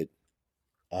with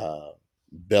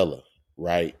Bella,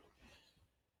 right?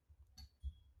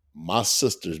 My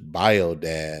sister's bio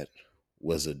dad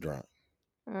was a drunk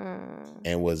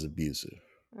and was abusive,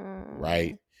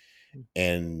 right?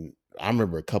 And I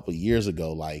remember a couple of years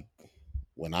ago, like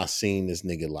when I seen this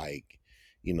nigga, like,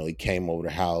 you know, he came over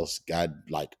the house, got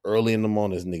like early in the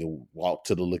morning, this nigga walked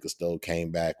to the liquor store,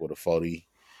 came back with a 40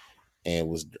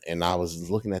 and I was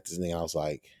looking at this nigga, I was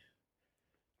like,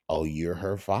 oh, you're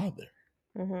her father.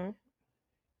 Mm-hmm.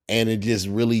 And it just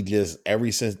really just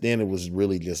ever since then, it was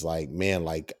really just like, man,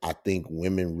 like I think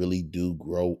women really do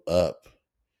grow up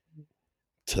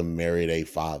to marry their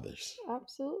fathers.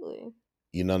 Absolutely.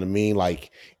 You know what I mean?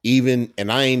 Like even,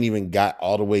 and I ain't even got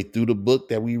all the way through the book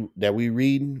that we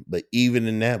reading, but even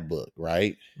in that book,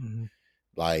 right? Mm-hmm.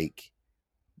 Like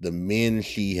the men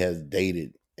she has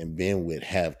dated and been with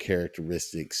have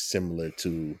characteristics similar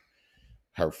to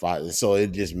her father. So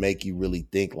it just make you really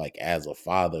think, like, as a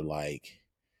father, like,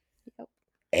 Yep.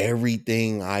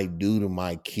 everything I do to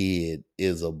my kid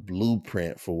is a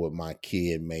blueprint for what my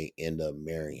kid may end up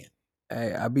marrying.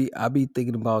 Hey, I be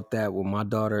thinking about that with my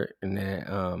daughter, and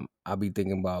then I be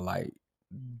thinking about like,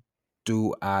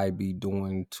 do I be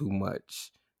doing too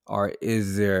much, or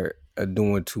is there a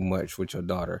doing too much with your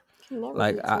daughter? Can never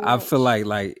Like do too I feel much.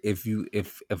 like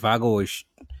if I go,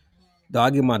 I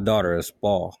give my daughter a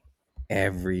spa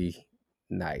every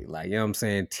night, like, you know what I'm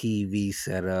saying, TV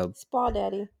setup. Spa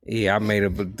daddy. Yeah, I made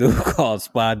up a dude called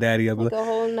Spa Daddy. I'm Like a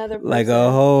whole nother person. like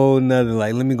a whole nother,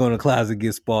 like, let me go in the closet,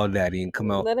 get Spa Daddy, and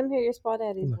come out. Let him hear your Spa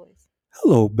Daddy's voice.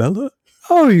 Hello, Bella.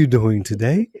 How are you doing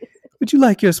today? Would you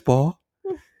like your spa?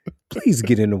 Please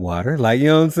get in the water. Like, you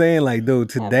know what I'm saying? Like, dude,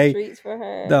 today, Have treats for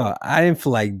her. no, I didn't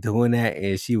feel like doing that,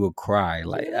 and she would cry.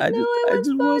 Like, Like, I no,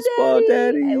 just want Spa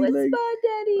Daddy. I want Like, Spa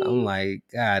Daddy. I'm like,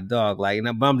 God, dog. Like,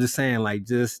 but I'm just saying, like,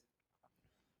 just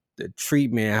the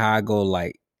treatment, how I go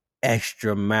like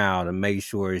extra mile to make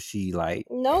sure she like.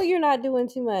 No, you're not doing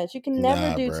too much. You can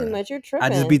never do too much. You're tripping. I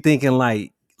just be thinking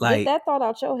like get that thought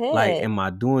out your head. Like, am I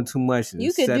doing too much?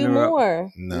 You could do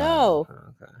more. No.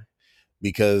 Okay.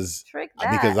 Because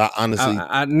I honestly,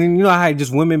 you know how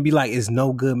just women be like, "It's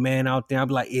no good man out there." I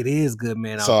be like, "It is good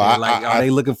man out there." Like, are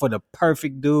they looking for the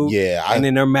perfect dude? Yeah, and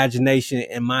in their imagination,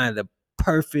 in mind, the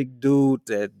perfect dude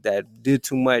that did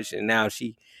too much, and now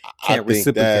she can't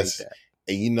reciprocate that.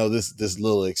 And you know, this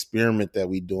little experiment that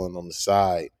we doing on the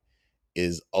side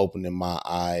is opening my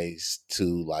eyes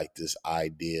to like this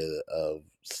idea of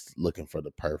looking for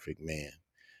the perfect man.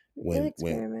 Good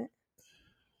experiment.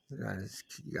 Yeah.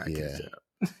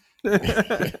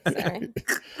 Sorry.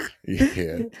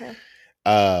 Yeah. Okay.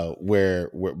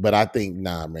 But I think,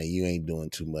 nah, man, you ain't doing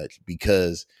too much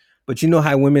because. But you know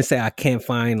how women say, I can't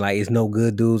find, like, it's no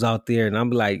good dudes out there. And I'm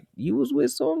like, you was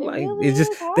with some, like, really it's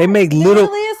just, they make little,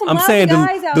 I'm saying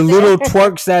the little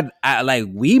twerks that like,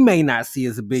 we may not see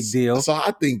as a big deal. So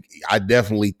I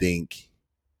definitely think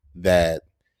that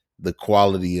the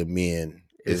quality of men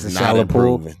is not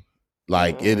improving.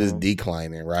 Like, it is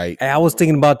declining, right? Hey, I was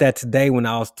thinking about that today when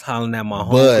I was hollering at my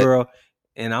homegirl,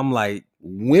 and I'm like,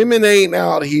 women ain't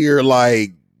out here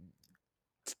like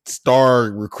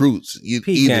star recruits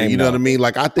either. You know what I mean?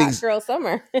 Like, I think Hot girl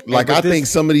summer. Like, I think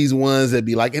some of these ones that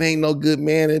be like, it ain't no good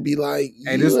man, it'd be like,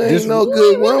 hey, this ain't no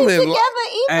good woman. Really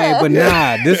hey, but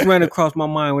nah, this ran across my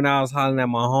mind when I was hollering at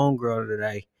my homegirl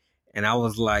today, and I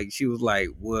was like, she was like,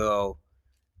 well,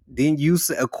 didn't you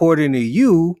say, according to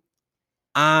you,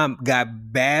 I'm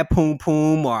got bad poom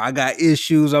poom, or I got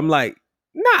issues? I'm like,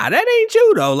 nah, that ain't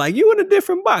you though. Like, you in a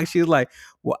different box. She was like,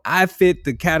 well, I fit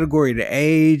the category, the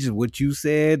age, what you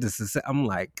said. I'm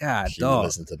like, God, dog.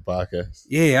 Listen to the podcast.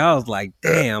 Yeah, I was like,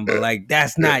 damn, but like,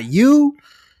 that's not you.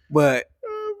 But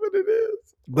it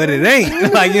is. But it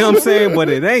ain't. Like, you know what I'm saying? But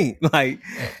it ain't. Like,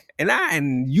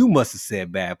 and you must have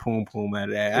said bad poom poom out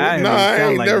of that.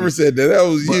 I ain't never said that. That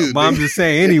was you. But I'm just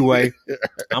saying anyway.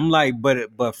 I'm like,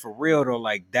 but for real though,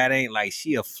 like, that ain't like,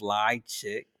 she a fly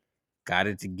chick, got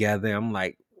it together. I'm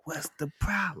like, what's the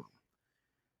problem?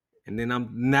 And then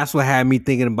and that's what had me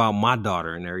thinking about my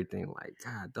daughter and everything. Like,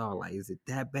 God, dog, like, is it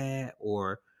that bad,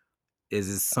 or is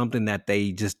it something that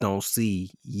they just don't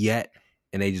see yet,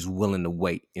 and they just willing to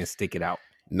wait and stick it out?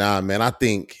 Nah, man, I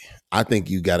think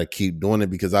you got to keep doing it,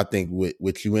 because I think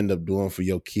what you end up doing for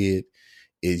your kid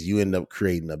is you end up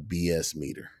creating a BS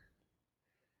meter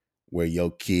where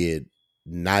your kid,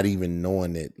 not even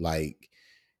knowing it, like,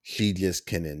 she just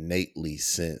can innately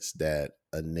sense that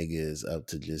a nigga is up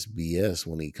to just BS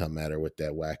when he come at her with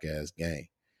that whack ass game,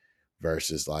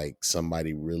 versus like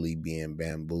somebody really being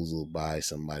bamboozled by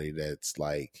somebody that's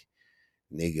like,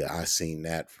 nigga, I seen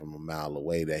that from a mile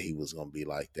away that he was gonna be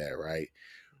like that, right?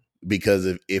 Because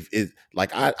if it,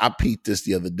 like, I peeped this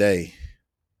the other day,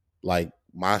 like,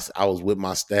 I was with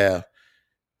my staff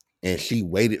and she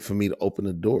waited for me to open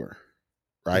the door,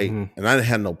 right? Mm-hmm. And I didn't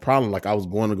have no problem. Like, I was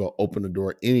going to go open the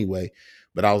door anyway,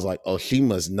 but I was like, oh, she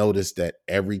must notice that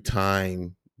every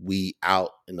time we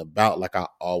out and about, like, I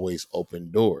always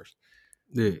open doors.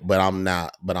 Yeah. But I'm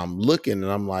not, but I'm looking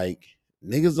and I'm like,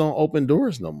 niggas don't open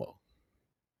doors no more.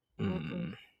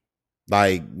 Mm.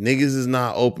 Like niggas is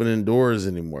not opening doors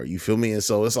anymore. You feel me? And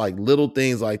so it's like little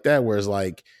things like that where it's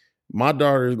like my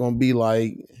daughter is gonna be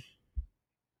like,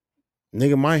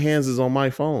 nigga, my hands is on my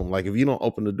phone. Like if you don't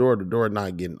open the door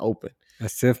not getting open.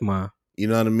 That's if ma. You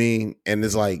know what I mean? And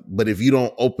it's like, but if you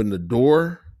don't open the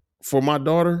door for my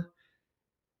daughter,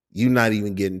 you not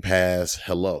even getting past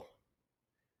hello.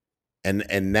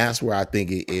 And that's where I think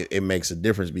it makes a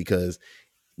difference because,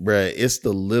 bruh, it's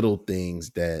the little things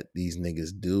that these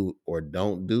niggas do or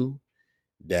don't do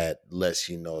that lets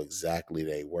you know exactly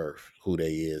they worth, who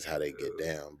they is, how they get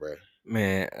down, bruh.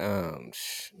 Man,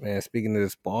 speaking of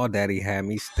this, Ball Daddy had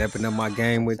me stepping up my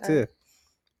game with Tiff.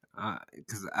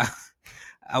 Because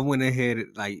I went ahead,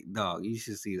 like, dog, you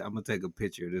should see, I'm going to take a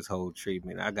picture of this whole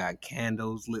treatment. I got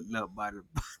candles lit up by the...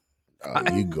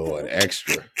 Oh, you going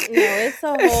extra. No, it's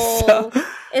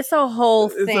a whole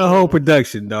thing. It's a whole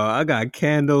production, dog. I got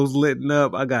candles lit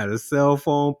up. I got a cell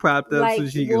phone propped up so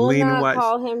she can lean and watch.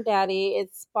 Call him daddy.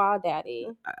 It's Spa Daddy.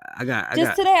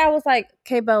 Today I was like,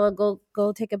 okay, Bella,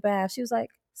 go take a bath. She was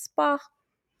like, spa.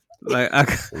 Like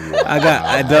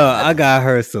I got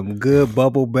her some good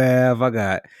bubble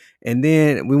bath. And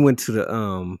then we went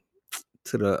to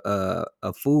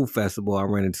a food festival. I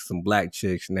ran into some black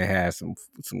chicks and they had some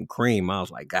cream. I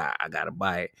was like, God, I gotta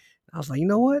buy it. I was like, you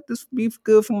know what? This would be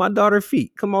good for my daughter's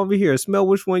feet. Come over here, smell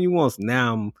which one you want. So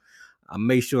now I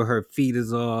make sure her feet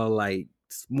is all like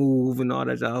smooth and all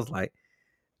that. I was like,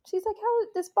 she's like, how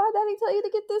did Spa Daddy tell you to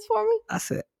get this for me? I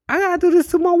said, I gotta do this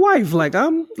to my wife. Like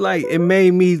I'm like, it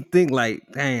made me think like,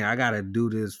 dang, I gotta do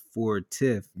this for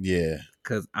Tiff. Yeah,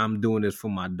 because I'm doing this for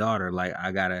my daughter. Like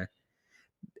I gotta.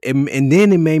 And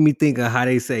then it made me think of how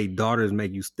they say daughters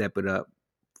make you step it up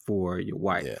for your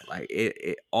wife. Yeah. Like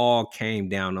it all came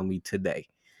down on me today.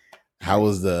 How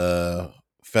was the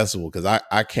festival? Because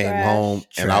I came home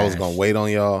and I was gonna wait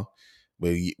on y'all,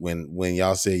 but when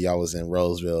y'all said y'all was in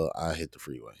Roseville, I hit the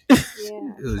freeway. Yeah,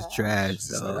 it was trash.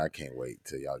 Dog. Like, I can't wait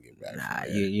till y'all get back.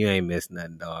 Nah, you ain't missed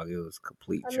nothing, dog. It was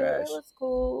complete trash. It was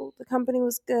cool. The company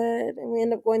was good, and we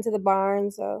ended up going to the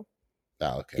barn. So,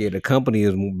 okay. Yeah, the company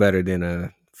is better than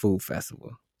a food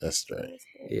festival. That's straight.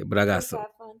 Yeah, but I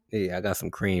got some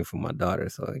cream for my daughter,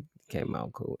 so it came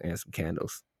out cool, and some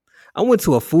candles. I went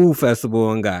to a food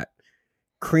festival and got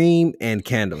cream and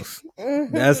candles.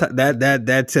 That's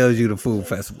that tells you the food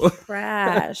festival.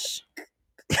 Trash.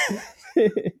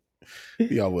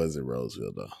 Y'all was in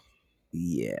Roseville though.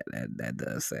 Yeah, that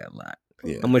does say a lot.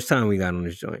 Yeah. How much time we got on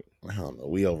this joint? I don't know.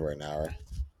 We over an hour.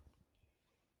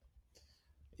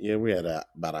 Yeah, we had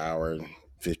about an hour and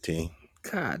 15.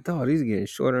 God, dog, these are getting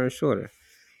shorter and shorter.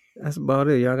 That's about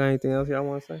it. Y'all got anything else y'all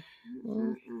want to say?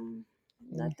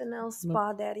 Nothing else,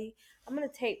 Spa Daddy. I'm gonna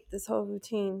tape this whole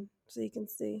routine so you can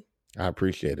see. I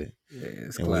appreciate it. Yeah,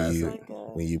 it's and classic.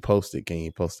 When you post it, can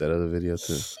you post that other video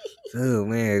too? Oh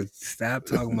man, stop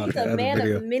talking about that other video. He's a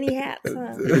man of many hats,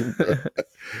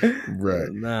 huh?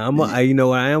 Right. Nah, you know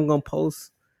what? I am gonna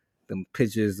post them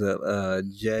pictures of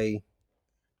Jay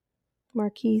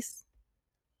Marquise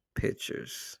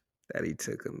pictures that he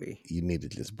took of me. You need to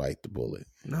just bite the bullet.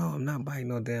 No, I'm not biting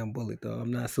no damn bullet, though.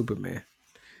 I'm not Superman.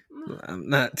 I'm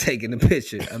not taking the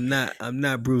picture. I'm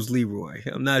not Bruce Leroy.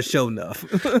 I'm not show enough.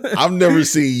 I've never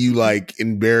seen you like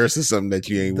embarrassed or something that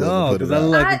you ain't willing to put it I out.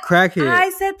 look like a crackhead. I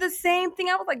said the same thing.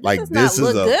 I was like, this this does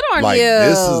not look good on you.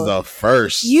 This is the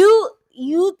first.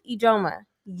 You, Ijoma,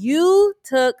 you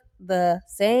took the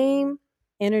same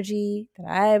energy that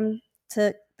I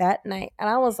took that night, and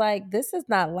I was like, this is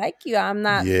not like you. I'm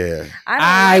not. Yeah.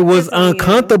 I was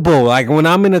uncomfortable. Like when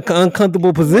I'm in an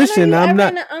uncomfortable position, I'm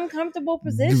not in an uncomfortable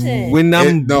position. When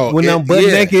I'm butt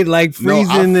naked, like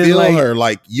freezing. I feel and her.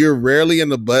 Like you're rarely in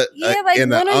the butt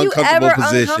in an uncomfortable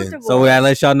position. So I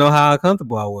let y'all know how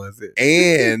uncomfortable I was.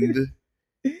 And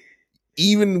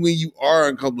even when you are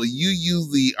uncomfortable, you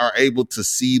usually are able to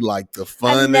see like the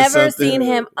fun. I've never seen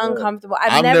him uncomfortable.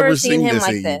 I've never seen him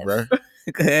like this, bro.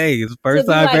 Hey, it's the first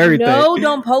time for everything. No,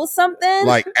 don't post something.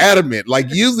 Like adamant. Like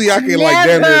usually I can like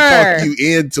damn near talk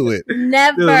you into it.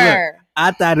 Never. Dude, I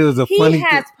thought it was a funny. He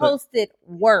has posted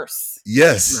worse.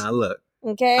 Yes. Nah, look.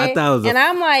 Okay. I thought it was. And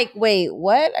I'm like, wait,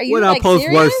 what? Are you? What like, I post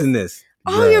serious? worse than this?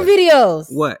 All your videos.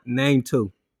 What? Name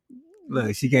 2.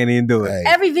 Look, she can't even do it. Hey,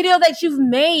 every video that you've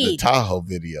made. The Tahoe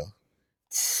video.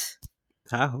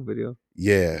 Tahoe video.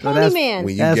 Yeah. Pony Man.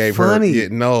 When you gave funny. her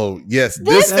this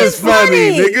is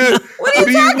funny, nigga. What are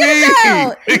you talking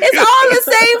about? It's all the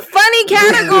same funny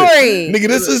category. Nigga,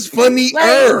 this is funny.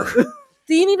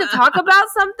 Do you need to talk about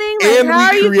something? Like, and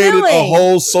how we created a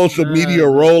whole social media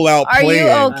rollout plan.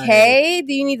 Are you okay?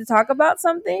 Do you need to talk about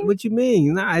something? What you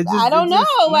mean? Nah, I don't know.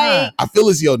 Like, I feel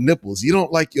it's your nipples. You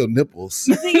don't like your nipples.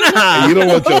 And you don't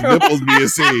want your nipples being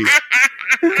seen.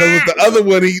 Because with the other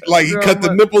one, he cut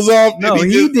the nipples off. No,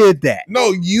 he did that.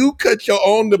 No, you cut your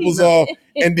own nipples off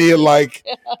and did like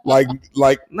middle of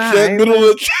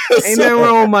the chest. Ain't nothing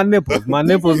wrong with my nipples. My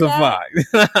nipples are fine.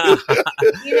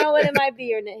 You know what? It might be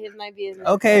his might be his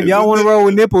nipples. Okay, if y'all want to roll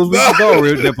with nipples, we can go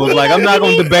with nipples. Like, I'm not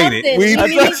going to debate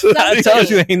it. I told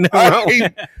you ain't nothing wrong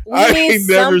with that. I ain't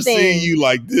never seen you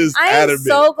like this. I'm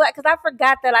so glad, because I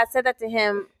forgot that I said that to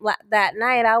him that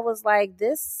night. I was like,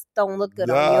 this don't look good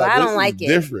on you. I don't like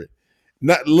it. Different.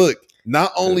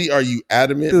 Not only are you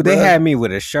adamant, dude, they had me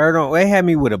with a shirt on. They had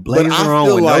me with a blazer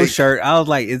on with no shirt. I was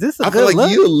like, is this a good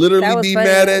look? You'll literally be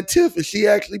mad at Tiff if she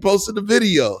actually posted a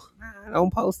video. Nah,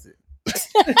 don't post it.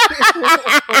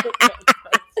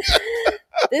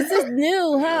 This is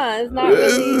new, huh? It's not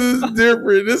This really. is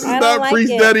different. This is not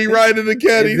Priest Daddy riding the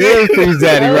caddy. This is Priest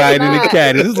Daddy riding the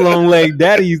caddy. This is long leg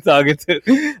daddy you talking to.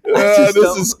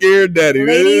 This is scared daddy.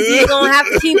 Ladies, you're gonna have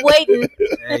to keep waiting.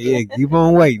 Yeah, keep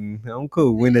on waiting. I'm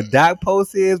cool. When the doc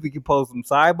post is, we can post them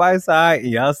side by side,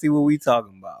 and y'all see what we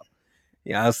talking about.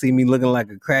 Y'all see me looking like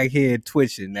a crackhead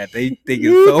twitching that they think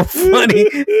is so funny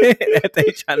that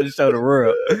they trying to show the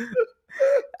world.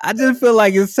 I just feel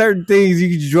like it's certain things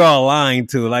you can draw a line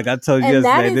to. Like I told you yesterday.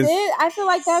 That is it. I feel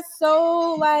like that's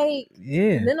so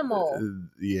minimal.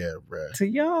 Yeah, bro. To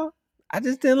y'all, I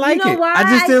just didn't like it. Why? I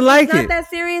just didn't like it. It's not that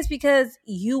serious because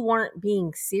you weren't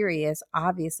being serious,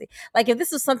 obviously. Like if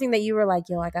this was something that you were like,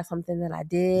 yo, I got something that I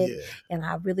did and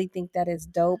I really think that is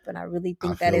dope and I really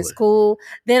think that is cool,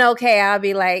 then okay, I'll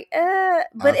be like,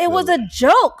 but it was a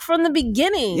joke from the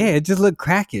beginning. Yeah, it just looked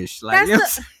crackish. Like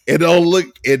it don't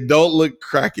look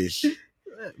crackish.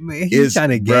 Man, he's trying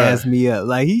to gas me up.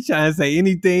 Like he's trying to say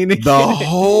anything. The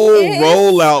whole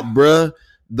rollout, bruh.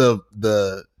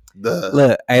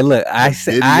 Look. I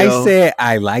said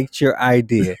I liked your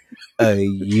idea.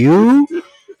 You,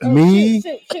 me.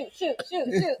 Shoot.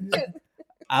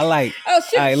 I like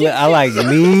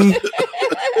me,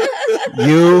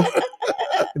 you.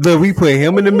 Look, we put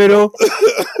him in the middle,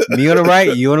 me on the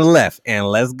right, you on the left, and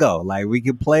let's go. Like we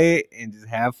can play it and just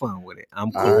have fun with it.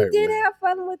 I'm cool. You did have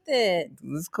fun with it.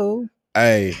 It's cool.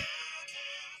 Hey,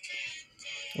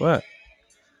 what?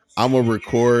 I'm gonna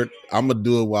record. I'm gonna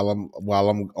do it while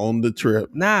I'm on the trip.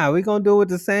 Nah, we gonna do it with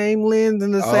the same lens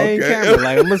and the same camera.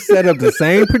 Like I'm gonna set up the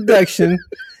same production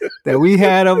that we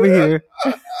had over here.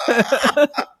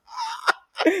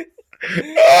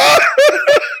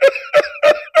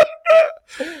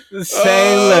 The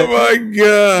same look. Oh my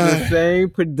god! The same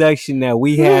production that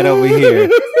we had over here. All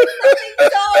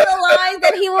the lines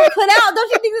that he will put out.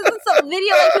 Don't you think this is some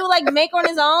video like he would like make on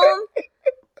his own?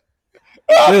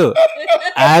 Dude,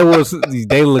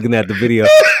 they looking at the video.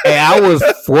 Hey, I was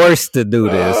forced to do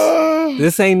this.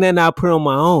 This ain't nothing I put on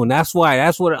my own. That's where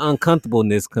the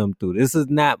uncomfortableness come through. This is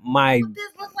not my. But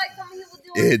this looks like something he would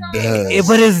do. It does.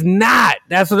 But it's not.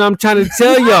 That's what I'm trying to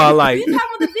tell y'all. Like, you talking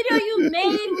about the video you made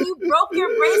when you broke your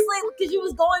bracelet because you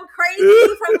was going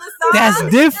crazy from the song? That's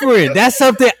different. That's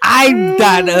something I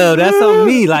thought of. That's on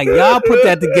me. Like y'all put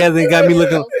that together and got me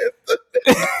looking.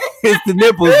 It's the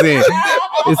nipples then.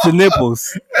 It's the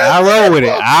nipples. I roll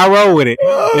with it.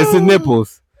 It's the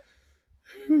nipples.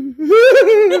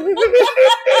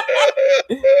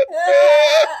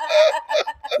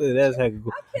 That's heck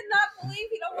cool. I cannot believe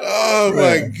he don't. Oh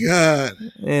my god!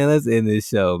 Man, let's end this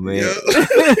show, man.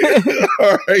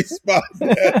 All right, Spot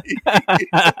Daddy.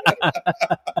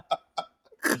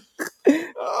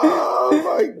 Oh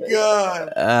my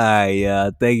god! All right,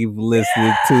 y'all. Thank you for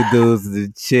listening to Two Dudes and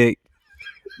a Chick.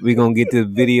 We gonna get this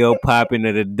video popping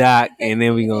to the doc, and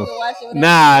then we gonna.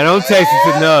 Nah, don't text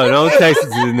it to Don't text it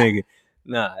to the nigga.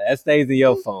 Nah, that stays in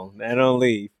your phone. That don't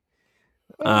leave.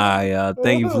 All right, y'all.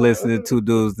 Thank you for listening to Two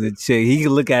Dudes and a Chick. He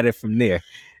can look at it from there.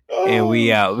 And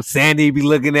we out. Sandy be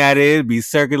looking at it. It'd be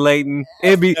circulating.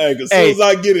 It'd be. Hey, as soon as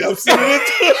I get it, I'm sending it.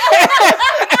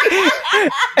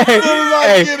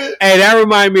 Hey, that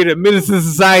remind me of the Minister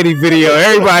Society video.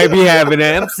 Everybody be having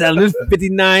that. I'm selling this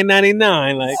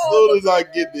 $59.99. Like, as soon as I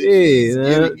get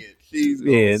it, she's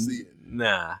gonna see it.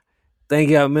 Nah. Thank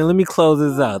y'all, man. Let me close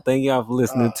this out. Thank y'all for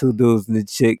listening to Two Dudes and a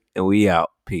Chick, and we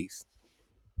out. Peace.